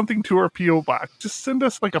 send us something to our PO box. Just send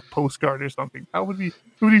us like a postcard or something. It would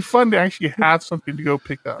be fun to actually have something to go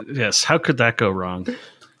pick up. Yes, how could that go wrong?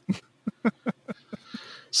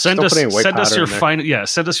 Send us your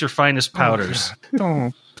finest powders.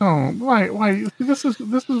 Don't. Why? This is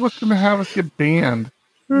what's going to have us get banned.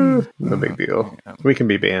 No big deal. We can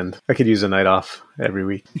be banned. I could use a night off every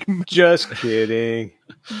week. Just kidding.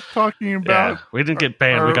 Talking about we didn't get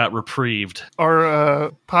banned. We got reprieved.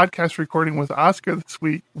 Our podcast recording with Oscar this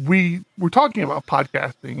week. We were talking about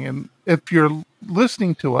podcasting, and if you're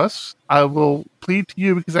listening to us, I will plead to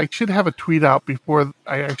you because I should have a tweet out before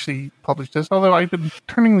I actually publish this. Although I've been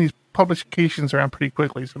turning these publications around pretty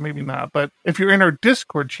quickly, so maybe not. But if you're in our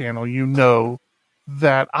Discord channel, you know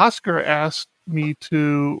that Oscar asked me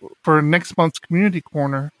to, for next month's community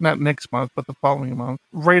corner, not next month, but the following month,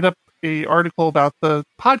 write up a article about the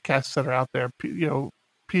podcasts that are out there,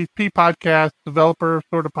 PHP podcast, developer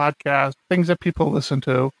sort of podcast, things that people listen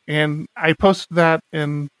to. And I posted that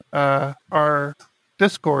in our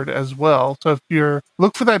Discord as well. So if you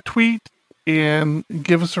look for that tweet and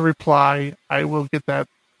give us a reply, I will get that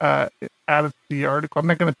added to the article. I'm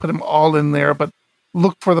not going to put them all in there, but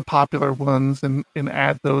look for the popular ones and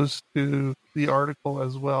add those to the article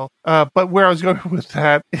as well. But where I was going with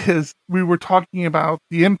that is we were talking about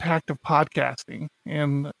the impact of podcasting.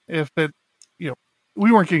 And if it,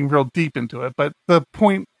 we weren't getting real deep into it, but the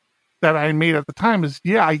point that I made at the time is,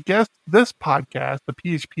 I guess this podcast, the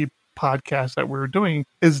PHP podcast that we're doing,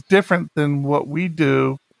 is different than what we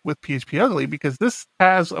do with PHP Ugly because this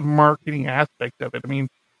has a marketing aspect of it. I mean,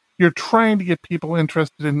 you're trying to get people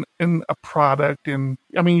interested in a product, and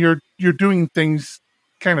I mean you're doing things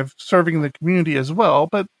kind of serving the community as well,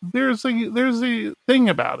 but there's a thing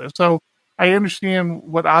about it. So I understand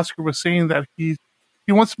what Oscar was saying, that he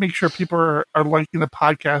wants to make sure people are liking the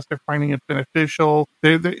podcast, they're finding it beneficial,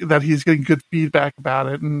 that he's getting good feedback about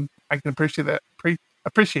it, and I can appreciate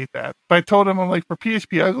that. But I told him, I'm like, for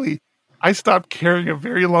PHP Ugly, I stopped caring a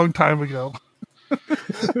very long time ago.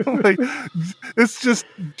 Like, it's just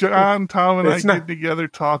John, Tom, and I get together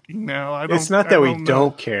talking now. It's not that we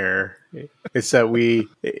don't care. It's that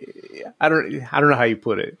I don't know how you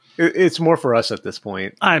put it. It's more for us at this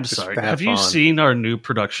point. I'm sorry. Have you seen our new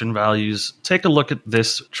production values? Take a look at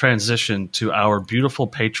this transition to our beautiful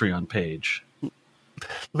Patreon page.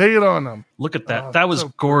 Lay it on them. Look at that. That was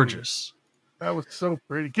so gorgeous. Pretty. That was so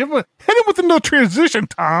pretty. Hit him with a no transition,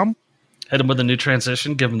 Tom. Hit him with a new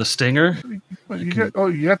transition. Give him the stinger. You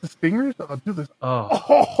got the stingers? I'll do this.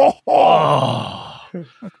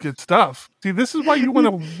 That's good stuff. See, this is why you want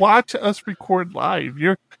to watch us record live.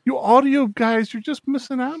 You audio guys, you're just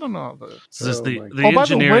missing out on all this. The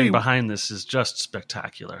engineering behind this is just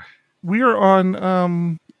spectacular. We are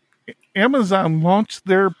on Amazon launched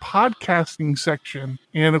their podcasting section,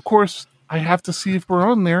 and of course, I have to see if we're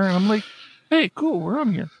on there. And I'm like, hey, cool, we're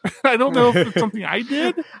on here. I don't know if it's something I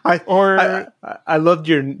did I loved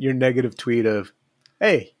your negative tweet of,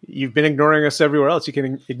 hey, you've been ignoring us everywhere else. You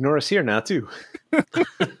can ignore us here now too.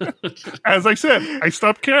 As I said, I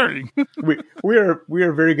stopped caring. we are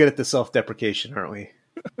very good at the self-deprecation, aren't we?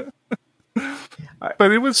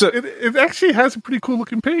 But it actually has a pretty cool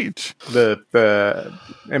looking page. The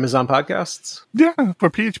Amazon podcasts? Yeah, for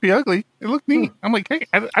PHP Ugly. It looked neat. I'm like, hey,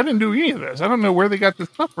 I didn't do any of this. I don't know where they got this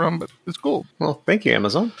stuff from, but it's cool. Well, thank you,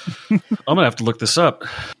 Amazon. I'm going to have to look this up.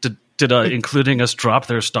 Did including us drop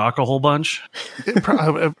their stock a whole bunch? It's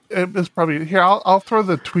probably here. I'll throw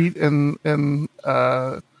the tweet in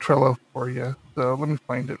Trello for you. So let me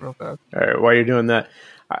find it real fast. All right, while you're doing that,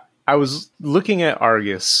 I was looking at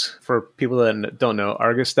Argus. For people that don't know,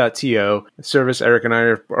 Argus.to, a service Eric and I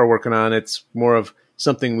are working on. It's more of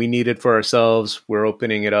something we needed for ourselves. We're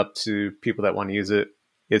opening it up to people that want to use it.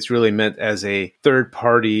 It's really meant as a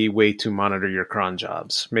third-party way to monitor your cron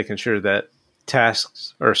jobs, making sure that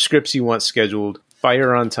tasks or scripts you want scheduled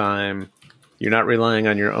fire on time. You're not relying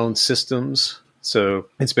on your own systems. So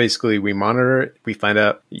it's basically, we monitor it. We find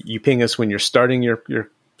out, you ping us when you're starting your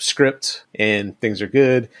script and things are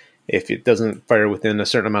good. If it doesn't fire within a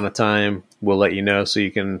certain amount of time, we'll let you know so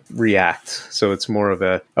you can react. So it's more of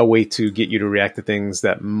a way to get you to react to things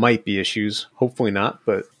that might be issues. Hopefully not.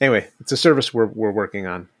 But anyway, it's a service we're working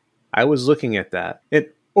on. I was looking at that.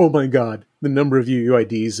 Oh my God, the number of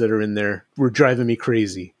UUIDs that are in there were driving me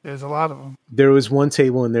crazy. There's a lot of them. There was one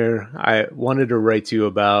table in there I wanted to write to you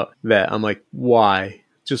about that. I'm like, why?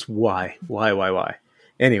 Just why? Why?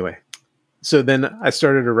 Anyway, so then I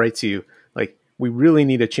started to write to you, like, we really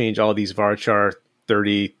need to change all these varchar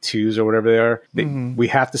 32s or whatever they are. We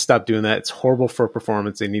have to stop doing that. It's horrible for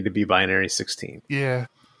performance. They need to be binary 16. Yeah.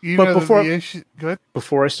 But Good.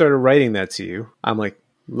 before I started writing that to you, I'm like,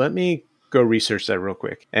 let me go research that real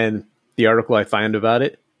quick. And the article I find about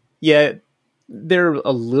it, yeah, they're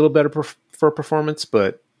a little better for performance,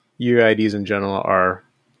 but UUIDs in general are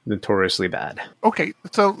notoriously bad. Okay,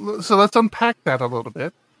 so let's unpack that a little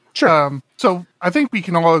bit. Sure. So I think we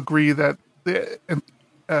can all agree that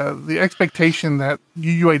the expectation that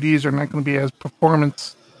UUIDs are not going to be as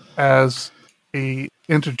performance as a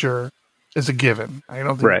integer is a given. I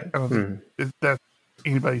don't think that's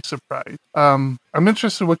anybody's surprise. I'm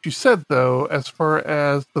interested in what you said though, as far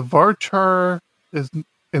as the varchar is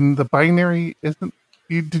in the binary isn't.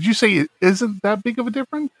 Did you say it isn't that big of a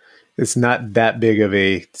difference? It's not that big of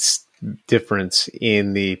a difference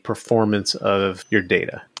in the performance of your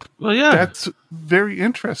data. Well, yeah, that's very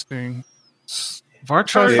interesting.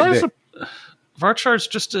 Varchar is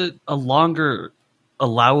just a longer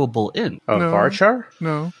allowable int. Oh, no, varchar?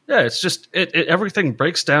 No. Yeah, it's just everything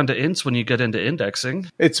breaks down to ints when you get into indexing.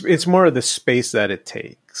 It's more of the space that it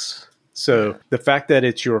takes. So the fact that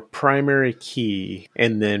it's your primary key,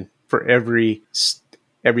 and then for every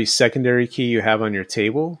secondary key you have on your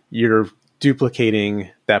table, you're duplicating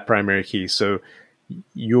that primary key. So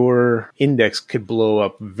your index could blow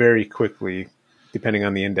up very quickly depending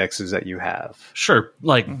on the indexes that you have. Sure,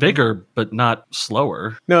 like bigger, but not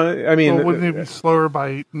slower. No, I mean... Well, wouldn't it be slower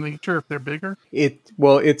by nature if they're bigger? It's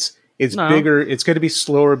bigger. It's going to be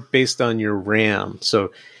slower based on your RAM.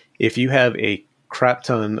 So if you have a crap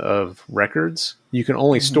ton of records, you can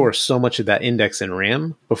only store so much of that index in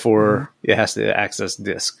RAM before it has to access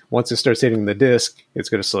disk. Once it starts hitting the disk, it's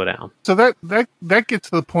going to slow down. So that gets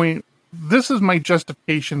to the point. This is my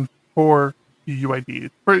justification for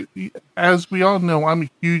UUIDs. As we all know, I'm a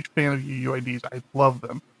huge fan of UUIDs. I love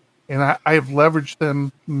them. And I have leveraged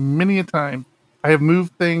them many a time. I have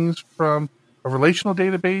moved things from a relational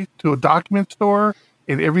database to a document store,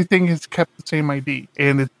 and everything has kept the same ID.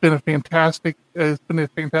 And it's been a fantastic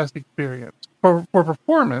experience. For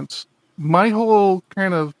performance, my whole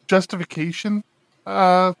kind of justification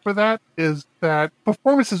for that is that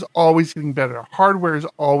performance is always getting better. Hardware is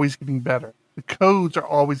always getting better. The codes are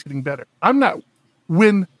always getting better.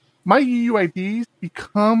 When my UUIDs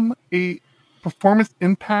become a performance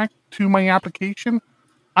impact to my application,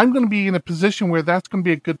 I'm going to be in a position where that's going to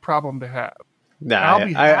be a good problem to have.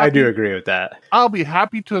 I do agree with that. I'll be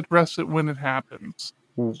happy to address it when it happens.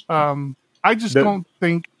 I just don't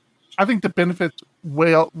think. I think the benefits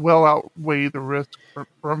well outweigh the risk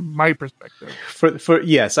from my perspective.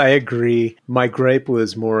 Yes, I agree. My gripe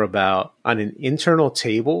was more about on an internal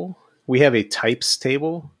table. We have a types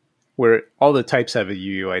table where all the types have a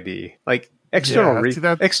UUID. Like external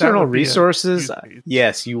external resources,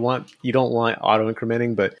 yes, you don't want auto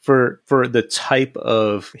incrementing, but for the type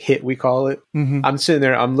of hit, we call it, I'm sitting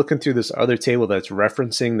there, I'm looking through this other table that's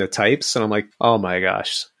referencing the types, and I'm like, oh my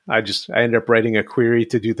gosh. I ended up writing a query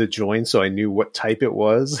to do the join so I knew what type it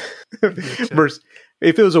was. Versus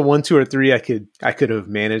if it was a 1, 2, or 3, I could have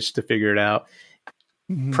managed to figure it out.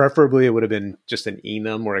 Preferably, it would have been just an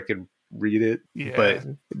enum where I could read it. Yeah. But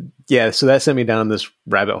yeah, so that sent me down this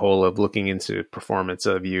rabbit hole of looking into performance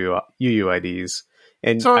of UUIDs.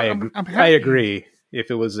 And so I agree.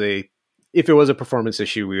 If it was a performance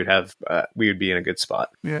issue, we would be in a good spot.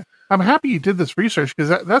 Yeah. I'm happy you did this research,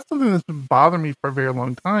 because that's something that's been bothering me for a very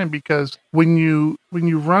long time, because when you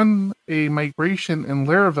run a migration in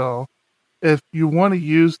Laravel, if you want to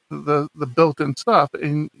use the built-in stuff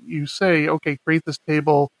and you say, okay, create this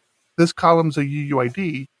table, this column's a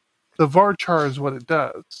UUID, the varchar is what it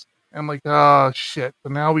does. And I'm like, oh shit. So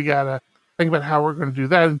now we got to think about how we're going to do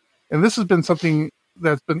that. And this has been something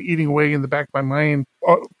that's been eating away in the back of my mind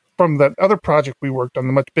from that other project we worked on,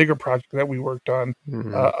 the much bigger project that we worked on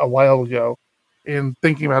a while ago, and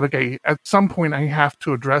thinking about, okay, at some point I have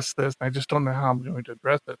to address this. And I just don't know how I'm going to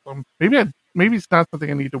address it. So maybe it's not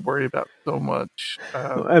something I need to worry about so much.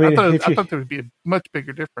 I thought there would be a much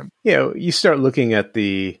bigger difference. Yeah, you start looking at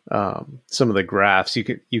the some of the graphs, you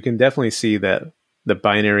can definitely see that the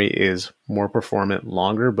binary is more performant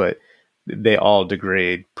longer, but they all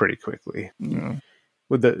degrade pretty quickly. Yeah.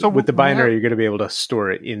 With the binary, you're going to be able to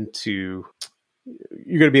store it into.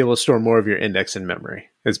 You're going to be able to store more of your index in memory.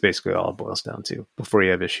 That's basically all it boils down to before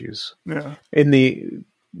you have issues. Yeah.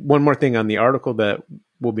 One more thing on the article that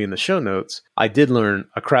will be in the show notes, I did learn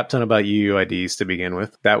a crap ton about UUIDs to begin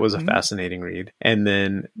with. That was a fascinating read. And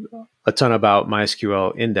then a ton about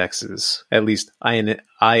MySQL indexes, at least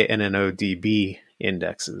INNODB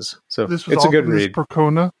indexes. So it's a good read. This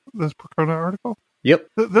Percona article? Yep.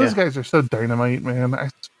 Those guys are so dynamite, man. I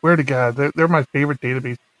swear to God, they're my favorite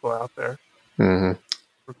database people out there.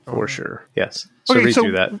 Mm-hmm. For sure. Yes. So read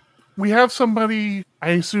through that. We have somebody,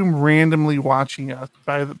 I assume, randomly watching us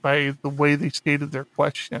by the way they stated their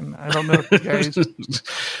question. I don't know if you guys...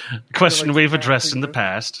 question we've addressed in the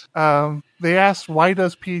past. They asked, why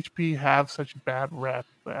does PHP have such a bad rep?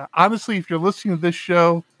 Honestly, if you're listening to this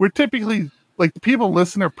show, we're typically, like, the people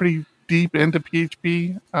listening are pretty deep into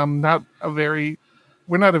PHP.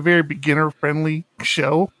 We're not a very beginner-friendly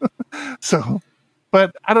show. So,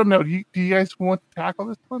 but I don't know. Do you guys want to tackle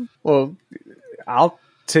this one? Well, I'll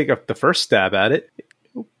take up the first stab at it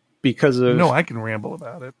because of... No, I can ramble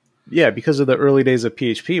about it. Yeah, because of the early days of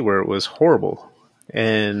PHP where it was horrible.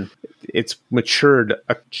 And it's matured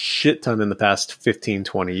a shit ton in the past 15,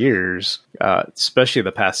 20 years, especially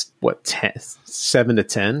the past, 7 to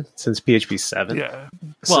 10 since PHP 7. Yeah.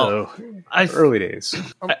 Well, early days.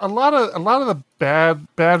 A lot of the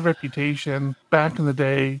bad reputation back in the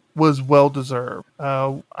day was well deserved.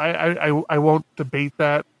 I won't debate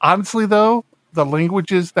that. Honestly, though, the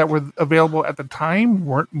languages that were available at the time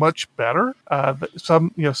weren't much better.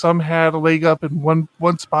 Some had a leg up in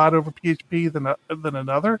one spot over PHP than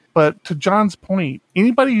another. But to John's point,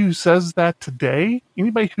 anybody who says that today,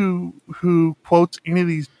 anybody who quotes any of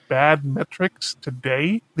these bad metrics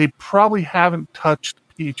today, they probably haven't touched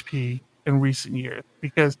PHP in recent years,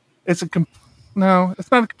 because it's not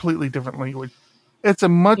a completely different language. It's a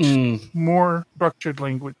much more structured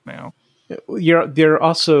language now. They're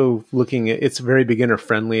also looking at it's very beginner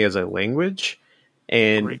friendly as a language.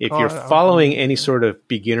 And if you're following any sort of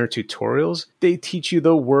beginner tutorials, they teach you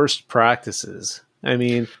the worst practices. I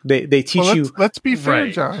mean, they teach you. Let's be fair,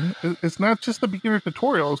 right, John. It's not just the beginner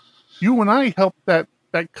tutorials. You and I helped that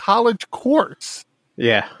college course.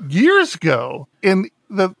 Yeah. Years ago. And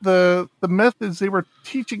the methods they were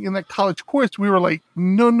teaching in that college course, we were like,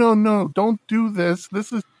 no, don't do this.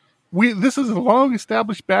 This is a long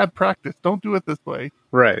established bad practice. Don't do it this way.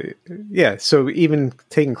 Right. Yeah. So even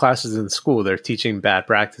taking classes in school, they're teaching bad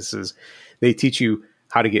practices. They teach you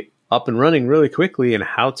how to get up and running really quickly and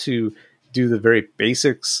how to do the very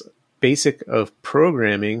basic of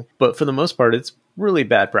programming. But for the most part, it's really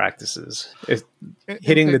bad practices.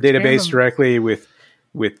 Hitting the database directly with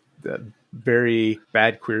very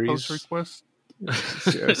bad queries. Post requests.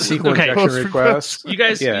 SQL injection requests.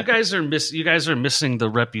 You guys are missing the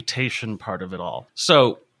reputation part of it all.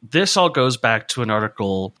 So this all goes back to an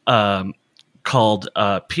article called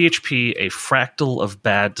PHP, a Fractal of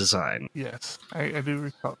Bad Design. Yes, I do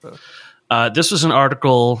recall this. This was an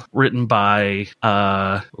article written by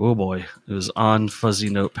it was on Fuzzy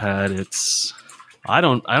Notepad. I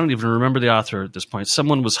don't even remember the author at this point.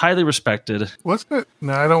 Someone was highly respected. Wasn't it?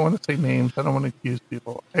 No, I don't want to say names. I don't want to accuse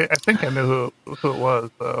people. I think I know who it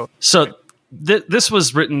was, though. So this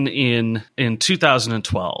was written in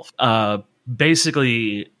 2012,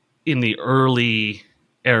 basically in the early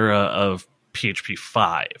era of PHP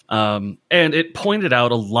 5. And it pointed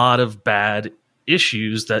out a lot of bad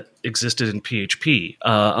issues that existed in PHP.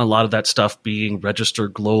 A lot of that stuff being register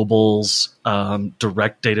globals,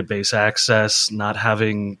 direct database access, not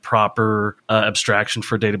having proper abstraction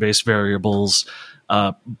for database variables,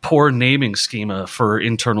 poor naming schema for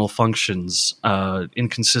internal functions,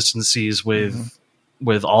 inconsistencies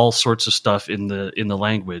with all sorts of stuff in the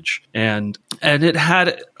language, and it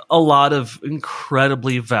had a lot of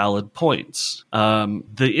incredibly valid points.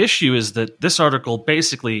 The issue is that this article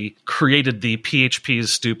basically created the PHP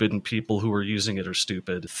is stupid and people who are using it are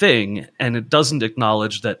stupid thing, and it doesn't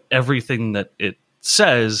acknowledge that everything that it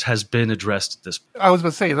says has been addressed at this point. I was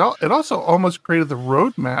going to say, it also almost created the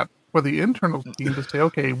roadmap for the internal team to say,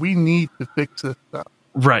 okay, we need to fix this stuff.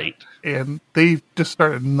 Right. And they just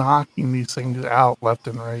started knocking these things out left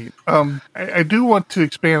and right. I do want to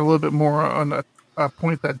expand a little bit more on a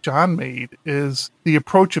point that John made, is the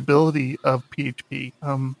approachability of PHP.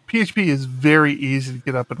 PHP is very easy to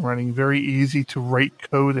get up and running, very easy to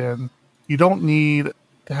write code in. You don't need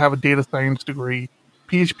to have a data science degree.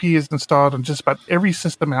 PHP is installed on just about every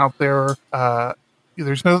system out there.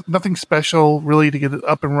 There's nothing special really to get it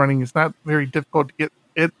up and running. It's not very difficult to get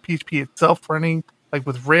PHP itself running. Like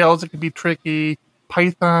with Rails, it can be tricky.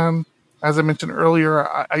 Python, as I mentioned earlier,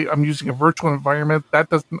 I'm using a virtual environment. That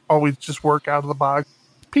doesn't always just work out of the box.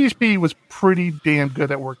 PHP was pretty damn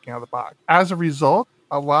good at working out of the box. As a result,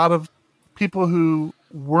 a lot of people who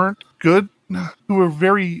weren't good, who were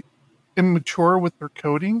very immature with their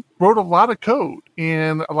coding, wrote a lot of code.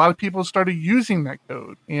 And a lot of people started using that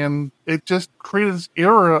code. And it just created this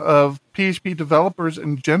era of PHP developers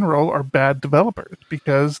in general are bad developers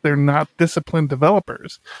because they're not disciplined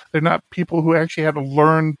developers. They're not people who actually had to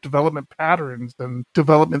learn development patterns and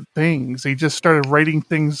development things. They just started writing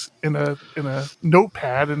things in a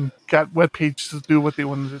notepad and got web pages to do what they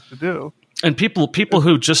wanted it to do. And people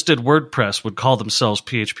who just did WordPress would call themselves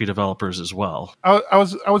PHP developers as well. I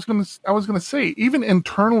was gonna say, even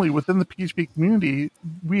internally within the PHP community,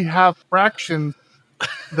 we have fractions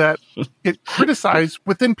that get criticized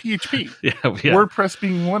within PHP. Yeah. WordPress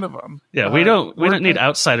being one of them. Yeah, we don't need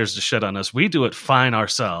outsiders to shit on us. We do it fine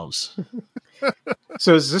ourselves.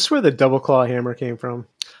 So is this where the double claw hammer came from?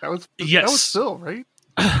 That was Yes. Phil, right?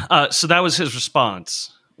 So that was his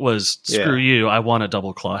response. Was screw you, I want a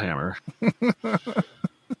double claw hammer.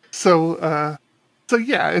 So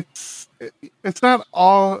yeah, it's not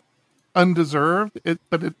all undeserved,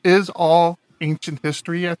 but it is all ancient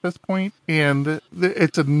history at this point, and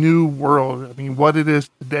it's a new world. I mean, what it is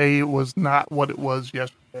today was not what it was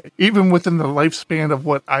yesterday. Even within the lifespan of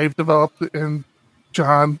what I've developed and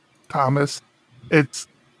John Thomas, it's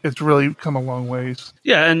really come a long ways.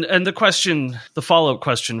 Yeah, and the follow-up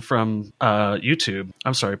question from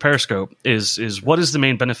Periscope is what is the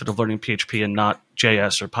main benefit of learning PHP and not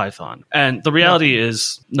JS or Python? And the reality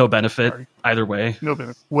is no benefit either way. No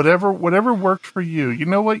benefit. Whatever works for you. You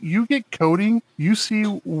know what? You get coding, you see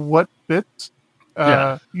what fits.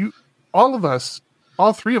 All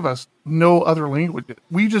three of us know other languages.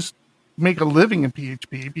 We just make a living in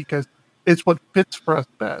PHP because it's what fits for us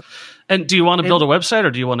best. And do you want to build a website,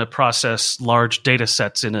 or do you want to process large data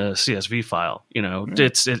sets in a CSV file? You know,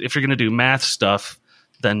 if you're going to do math stuff,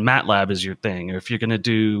 then MATLAB is your thing. Or if you're going to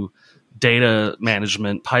do data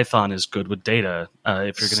management, Python is good with data.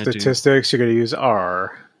 If you're going to do statistics, you're going to use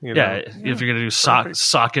R. If you're going to do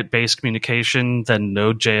socket-based communication, then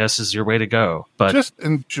Node.js is your way to go. But just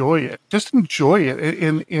enjoy it.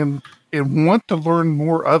 And want to learn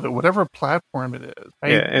more of it, whatever platform it is.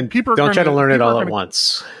 And people don't try to learn it all at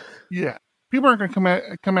once. Yeah. People aren't going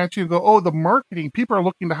to come at you and go, oh, the marketing, people are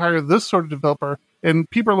looking to hire this sort of developer, and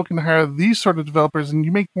people are looking to hire these sort of developers, and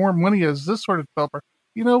you make more money as this sort of developer.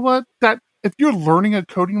 You know what? That if you're learning a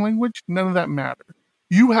coding language, none of that matters.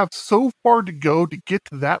 You have so far to go to get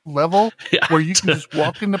to that level where you can just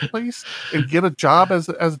walk into place and get a job as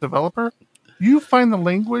a developer. You find the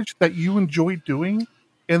language that you enjoy doing,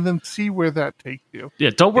 and then see where that takes you. Yeah,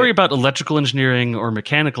 don't worry about electrical engineering or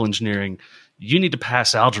mechanical engineering. You need to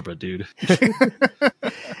pass algebra, dude.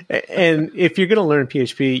 And if you're going to learn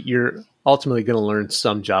PHP, you're ultimately going to learn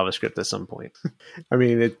some JavaScript at some point. I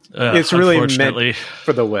mean, it's really meant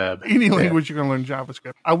for the web. Any language you're going to learn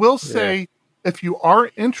JavaScript. I will say, if you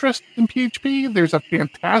are interested in PHP, there's a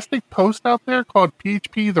fantastic post out there called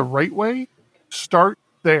PHP the Right Way. Start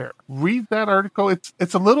there. Read that article.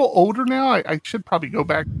 It's a little older now. I should probably go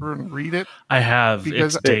back through and read it. I have.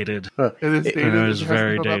 It's dated. It is dated. It is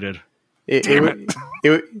very dated.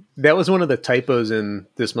 That was one of the typos in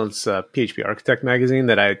this month's PHP Architect magazine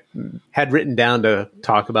that I had written down to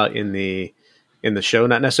talk about in the show.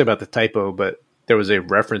 Not necessarily about the typo, but there was a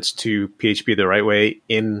reference to PHP the Right Way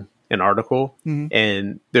in an article,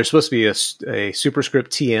 and there's supposed to be a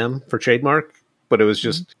superscript TM for trademark, but it was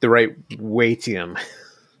just the right way TM.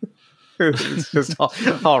 It's just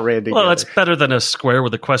all ran together. Well, it's better than a square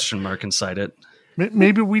with a question mark inside it.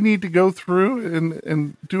 Maybe we need to go through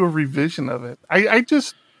and do a revision of it. I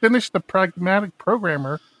just finished The Pragmatic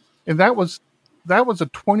Programmer, and that was a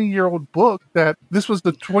 20-year-old book. That this was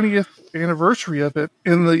the 20th anniversary of it,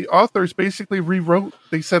 and the authors basically rewrote.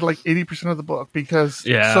 They said like 80% of the book because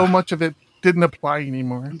so much of it didn't apply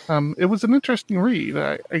anymore. It was an interesting read.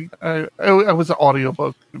 It was an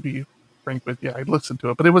audiobook, to be frank with you. I listened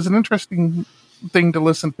to it, but it was an interesting thing to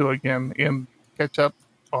listen to again and catch up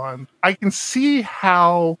on. I can see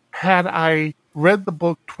how, had I read the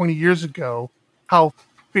book 20 years ago, how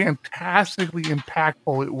fantastically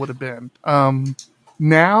impactful it would have been.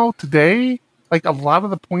 Now, today, like a lot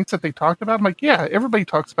of the points that they talked about, I'm like, yeah, everybody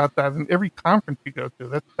talks about that in every conference you go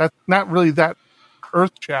to. That's not really that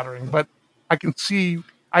earth-shattering, but I can see,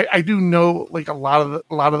 I do know like a lot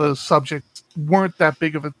of those subjects weren't that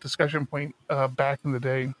big of a discussion point back in the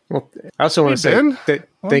day. Well, I also want to say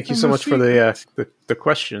thank you so much for the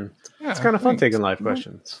question. It's kind of fun taking live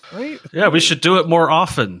questions. Right? Yeah, we should do it more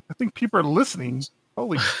often. I think people are listening.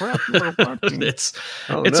 Holy crap, people are watching.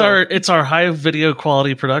 It's our high video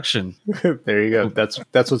quality production. There you go. That's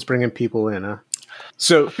what's bringing people in, huh?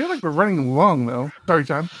 So I feel like we're running long though. Sorry,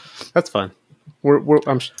 John. That's fine.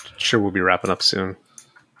 I'm sure we'll be wrapping up soon.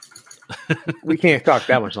 We can't talk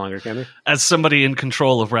that much longer, can we? As somebody in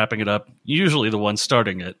control of wrapping it up, usually the one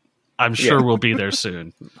starting it, I'm sure we'll be there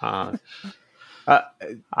soon.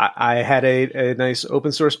 I had a nice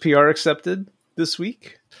open source PR accepted this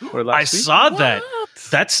week or last I week. saw that.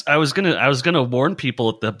 I was gonna warn people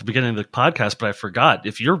at the beginning of the podcast, but I forgot.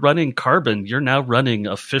 If you're running Carbon, you're now running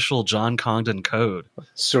official John Congdon code.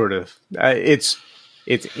 Sort of.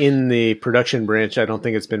 It's in the production branch. I don't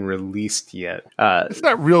think it's been released yet. It's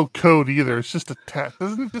not real code either. It's just a test.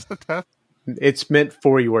 Isn't it just a test? It's meant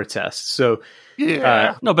for your test. So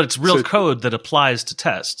Yeah. No, but it's real code that applies to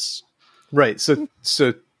tests. right. So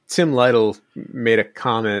Tim Lytle made a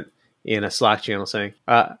comment in a Slack channel saying,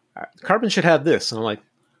 Carbon should have this. And I'm like,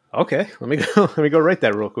 okay, let me go write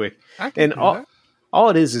that real quick. And all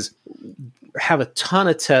it is have a ton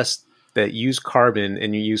of tests that use Carbon,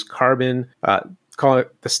 and you use Carbon, call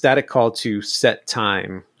it the static call to set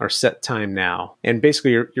time or set time now. And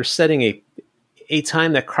basically you're setting a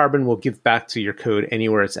time that Carbon will give back to your code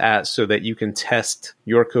anywhere it's at so that you can test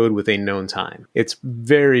your code with a known time. It's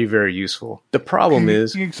very, very useful. The problem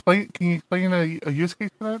is... Can you explain a use case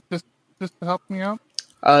for that? Just to help me out?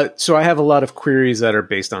 So I have a lot of queries that are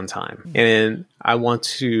based on time, and I want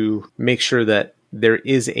to make sure that there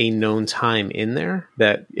is a known time in there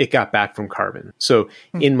that it got back from Carbon. So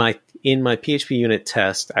in my PHP unit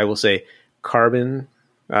test, I will say Carbon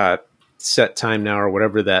set time now or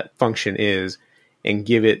whatever that function is, and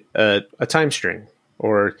give it a time string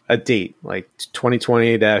or a date like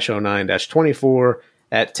 2020-09-24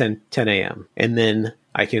 at 10 a.m. And then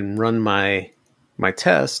I can run my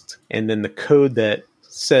test, and then the code that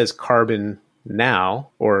says Carbon now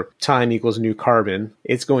or time equals new Carbon,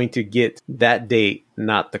 it's going to get that date,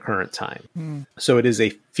 not the current time. So it is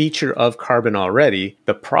a feature of Carbon already.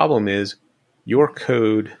 The problem is your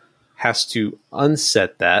code has to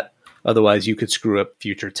unset that. Otherwise, you could screw up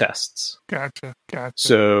future tests. Gotcha.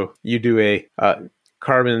 So you do a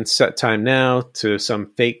Carbon set time now to some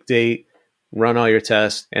fake date, run all your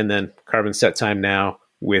tests, and then Carbon set time now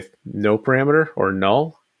with no parameter or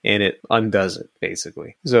null, and it undoes it,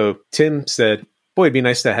 basically. So Tim said, boy, it'd be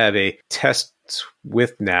nice to have a test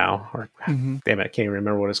with now, or damn it, I can't even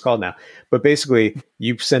remember what it's called now. But basically,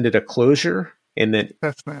 you send it a closure, and then...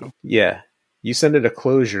 Test now. Yeah. You send it a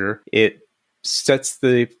closure, it sets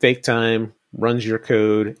the fake time, runs your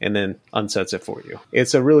code, and then unsets it for you.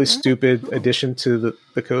 It's a really stupid addition to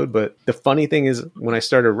the code, but the funny thing is when I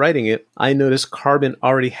started writing it, I noticed Carbon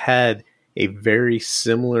already had a very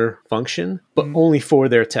similar function, but only for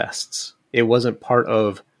their tests. It wasn't part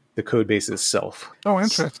of the code base itself. Oh,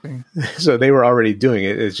 interesting. So they were already doing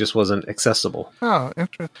it. It just wasn't accessible. Oh,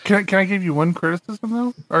 interesting. Can I give you one criticism,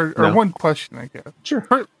 though? Or No. one question, I guess? Sure.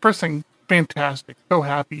 First thing, fantastic. So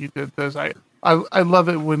happy you did this. I love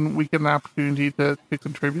it when we get an opportunity to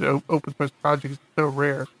contribute to open source projects. It's so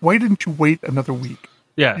rare. Why didn't you wait another week?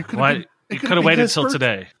 Yeah, You you could have waited till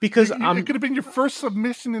today. Because It could have been your first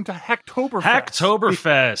submission into Hacktoberfest.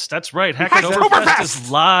 Hacktoberfest. That's right. Hacktoberfest is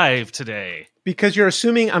live today. Because you're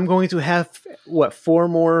assuming I'm going to have, 4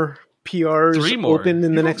 more PRs 3 more. open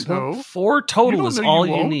in the You next don't month? know. 4 You total don't is know all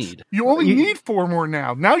you you won't. need. You only need 4 more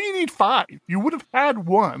now. Now you need 5. You would have had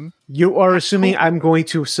 1. You are assuming I'm going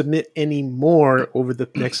to submit any more over the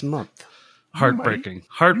next month. Heartbreaking.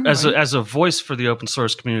 As a voice for the open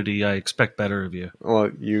source community, I expect better of you.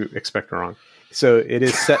 Well, you expect wrong. So it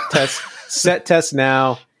is set test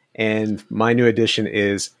now, and my new addition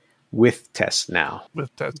is with test now.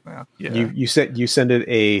 With test now. Yeah. You send it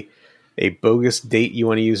a bogus date you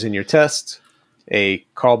want to use in your test, a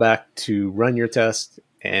callback to run your test,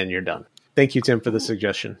 and you're done. Thank you, Tim, for the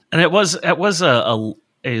suggestion. And it was a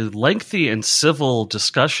lengthy and civil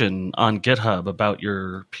discussion on GitHub about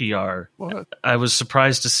your PR. What? I was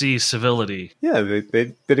surprised to see civility. Yeah,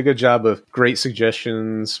 they did a good job of great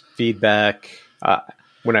suggestions, feedback.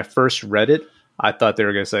 When I first read it, I thought they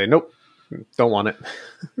were going to say, nope, don't want it.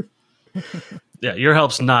 Yeah, your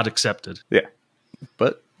help's not accepted. Yeah.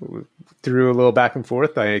 But through a little back and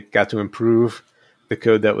forth, I got to improve the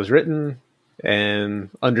code that was written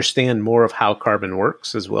and understand more of how Carbon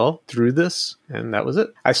works as well through this. And that was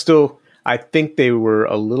it. I think they were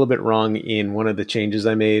a little bit wrong in one of the changes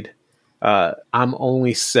I made. I'm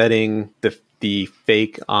only setting the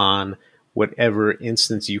fake on whatever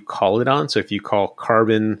instance you call it on. So if you call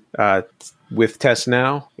Carbon with test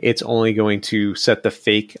now, it's only going to set the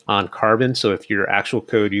fake on Carbon. So if your actual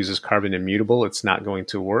code uses Carbon immutable, it's not going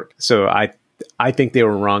to work. So I think they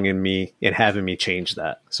were wrong in having me change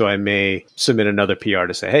that. So I may submit another PR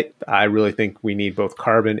to say, hey, I really think we need both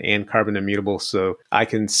Carbon and Carbon immutable. So I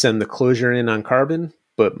can send the closure in on Carbon,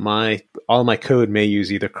 but all my code may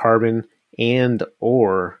use either Carbon and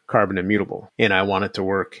or carbon immutable, and I want it to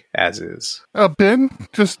work as is. Ben,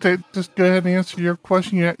 just go ahead and answer your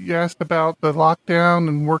question. You asked about the lockdown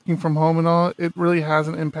and working from home and all. It really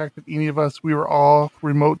hasn't impacted any of us. We were all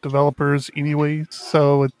remote developers anyways,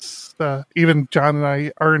 so it's even John and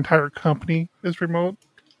I, our entire company is remote.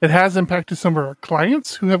 It has impacted some of our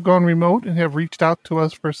clients who have gone remote and have reached out to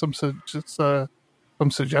us for some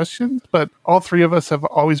suggestions, but all three of us have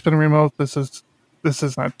always been remote. This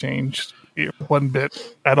has not changed one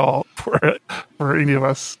bit at all for any of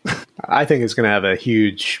us. I think it's going to have a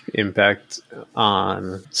huge impact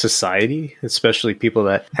on society, especially people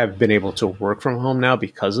that have been able to work from home now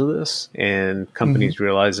because of this, and companies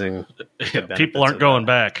realizing people aren't going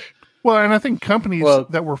back. Well, and I think companies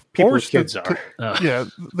that were forced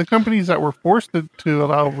the companies that were forced to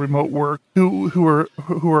allow remote work, who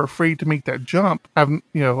are afraid to make that jump, have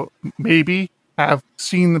maybe have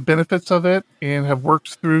seen the benefits of it and have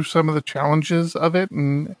worked through some of the challenges of it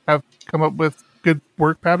and have come up with good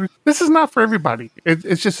work patterns. This is not for everybody.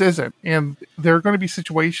 It just isn't. And there are going to be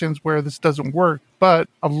situations where this doesn't work, but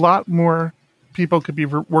a lot more people could be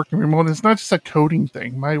working remote. It's not just a coding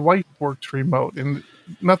thing. My wife works remote and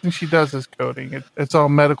nothing she does is coding. It's all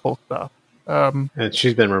medical stuff. And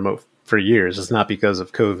she's been remote for years. It's not because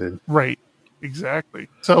of COVID. Right. Exactly.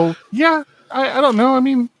 So yeah, I don't know. I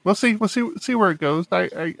mean, we'll see where it goes.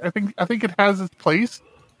 I think it has its place.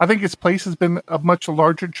 I think its place has been a much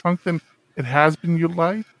larger chunk than it has been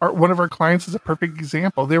utilized. One of our clients is a perfect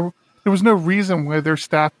example. There was no reason why their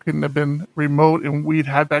staff couldn't have been remote, and we'd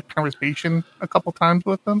had that conversation a couple times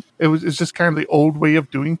with them. It's just kind of the old way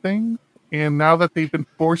of doing things. And now that they've been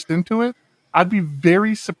forced into it, I'd be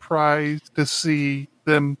very surprised to see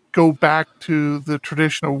them go back to the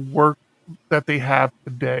traditional work that they have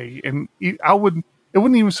today. And it wouldn't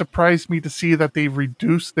even surprise me to see that they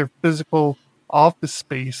reduce their physical office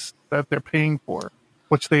space that they're paying for,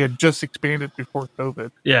 which they had just expanded before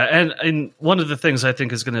COVID. Yeah, and one of the things I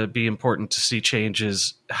think is going to be important to see change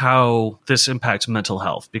is how this impacts mental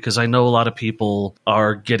health, because I know a lot of people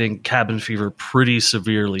are getting cabin fever pretty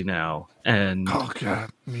severely now. And oh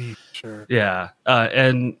God, me, sure. Yeah,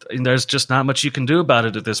 and there's just not much you can do about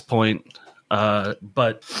it at this point.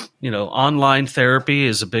 But, online therapy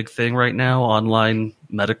is a big thing right now. Online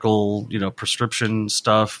medical, prescription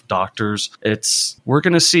stuff, doctors. We're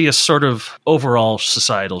going to see a sort of overall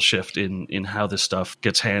societal shift in how this stuff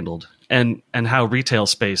gets handled and how retail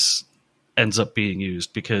space ends up being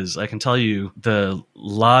used, because I can tell you the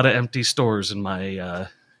lot of empty stores in my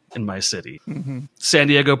city. Mm-hmm. San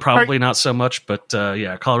Diego, probably not so much, but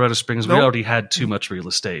Colorado Springs, we already had too much real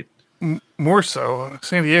estate. More so,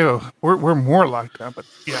 San Diego, we're more locked down. But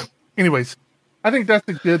yeah. Anyways, I think that's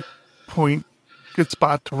a good point, good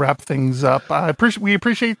spot to wrap things up. We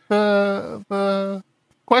appreciate the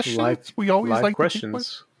questions. We always like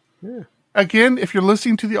questions. Yeah. Again, if you're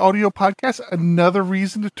listening to the audio podcast, another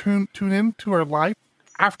reason to tune in to our live.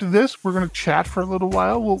 After this, we're going to chat for a little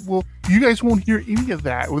while. You guys won't hear any of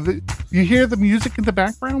that. You hear the music in the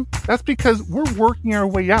background? That's because we're working our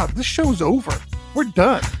way out. This show's over. We're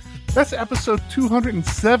done. That's episode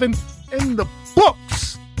 207 in the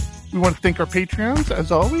books. We want to thank our Patreons,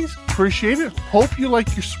 as always. Appreciate it. Hope you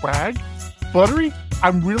like your swag. Buttery,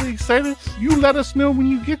 I'm really excited. You let us know when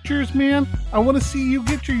you get yours, man. I want to see you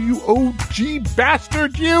get you OG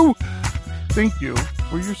bastard, you. Thank you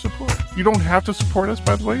for your support. You don't have to support us,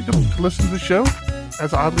 by the way, to listen to the show.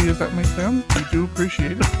 As oddly as that may sound, we do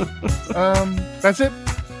appreciate it. That's it.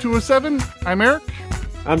 207. I'm Eric.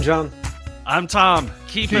 I'm John. I'm Tom.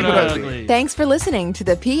 Keep it ugly. Thanks for listening to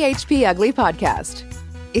the PHP Ugly podcast.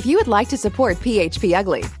 If you would like to support PHP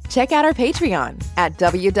Ugly, check out our Patreon at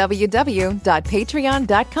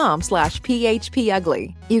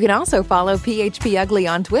www.patreon.com/phpugly. You can also follow PHP Ugly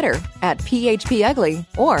on Twitter at PHP Ugly,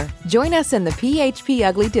 or join us in the PHP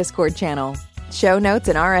Ugly Discord channel. Show notes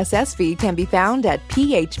and RSS feed can be found at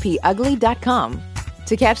phpugly.com.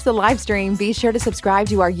 To catch the live stream, be sure to subscribe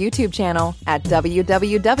to our YouTube channel at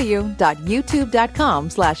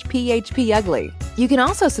www.youtube.com/phpugly. You can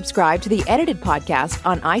also subscribe to the edited podcast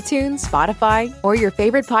on iTunes, Spotify, or your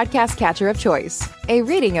favorite podcast catcher of choice. A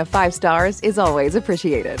rating of 5 stars is always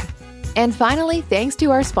appreciated. And finally, thanks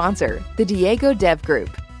to our sponsor, the Diego Dev Group.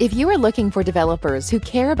 If you are looking for developers who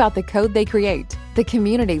care about the code they create, the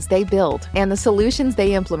communities they build, and the solutions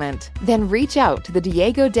they implement, then reach out to the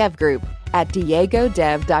Diego Dev Group at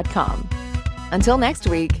diegodev.com. Until next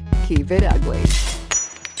week, keep it ugly.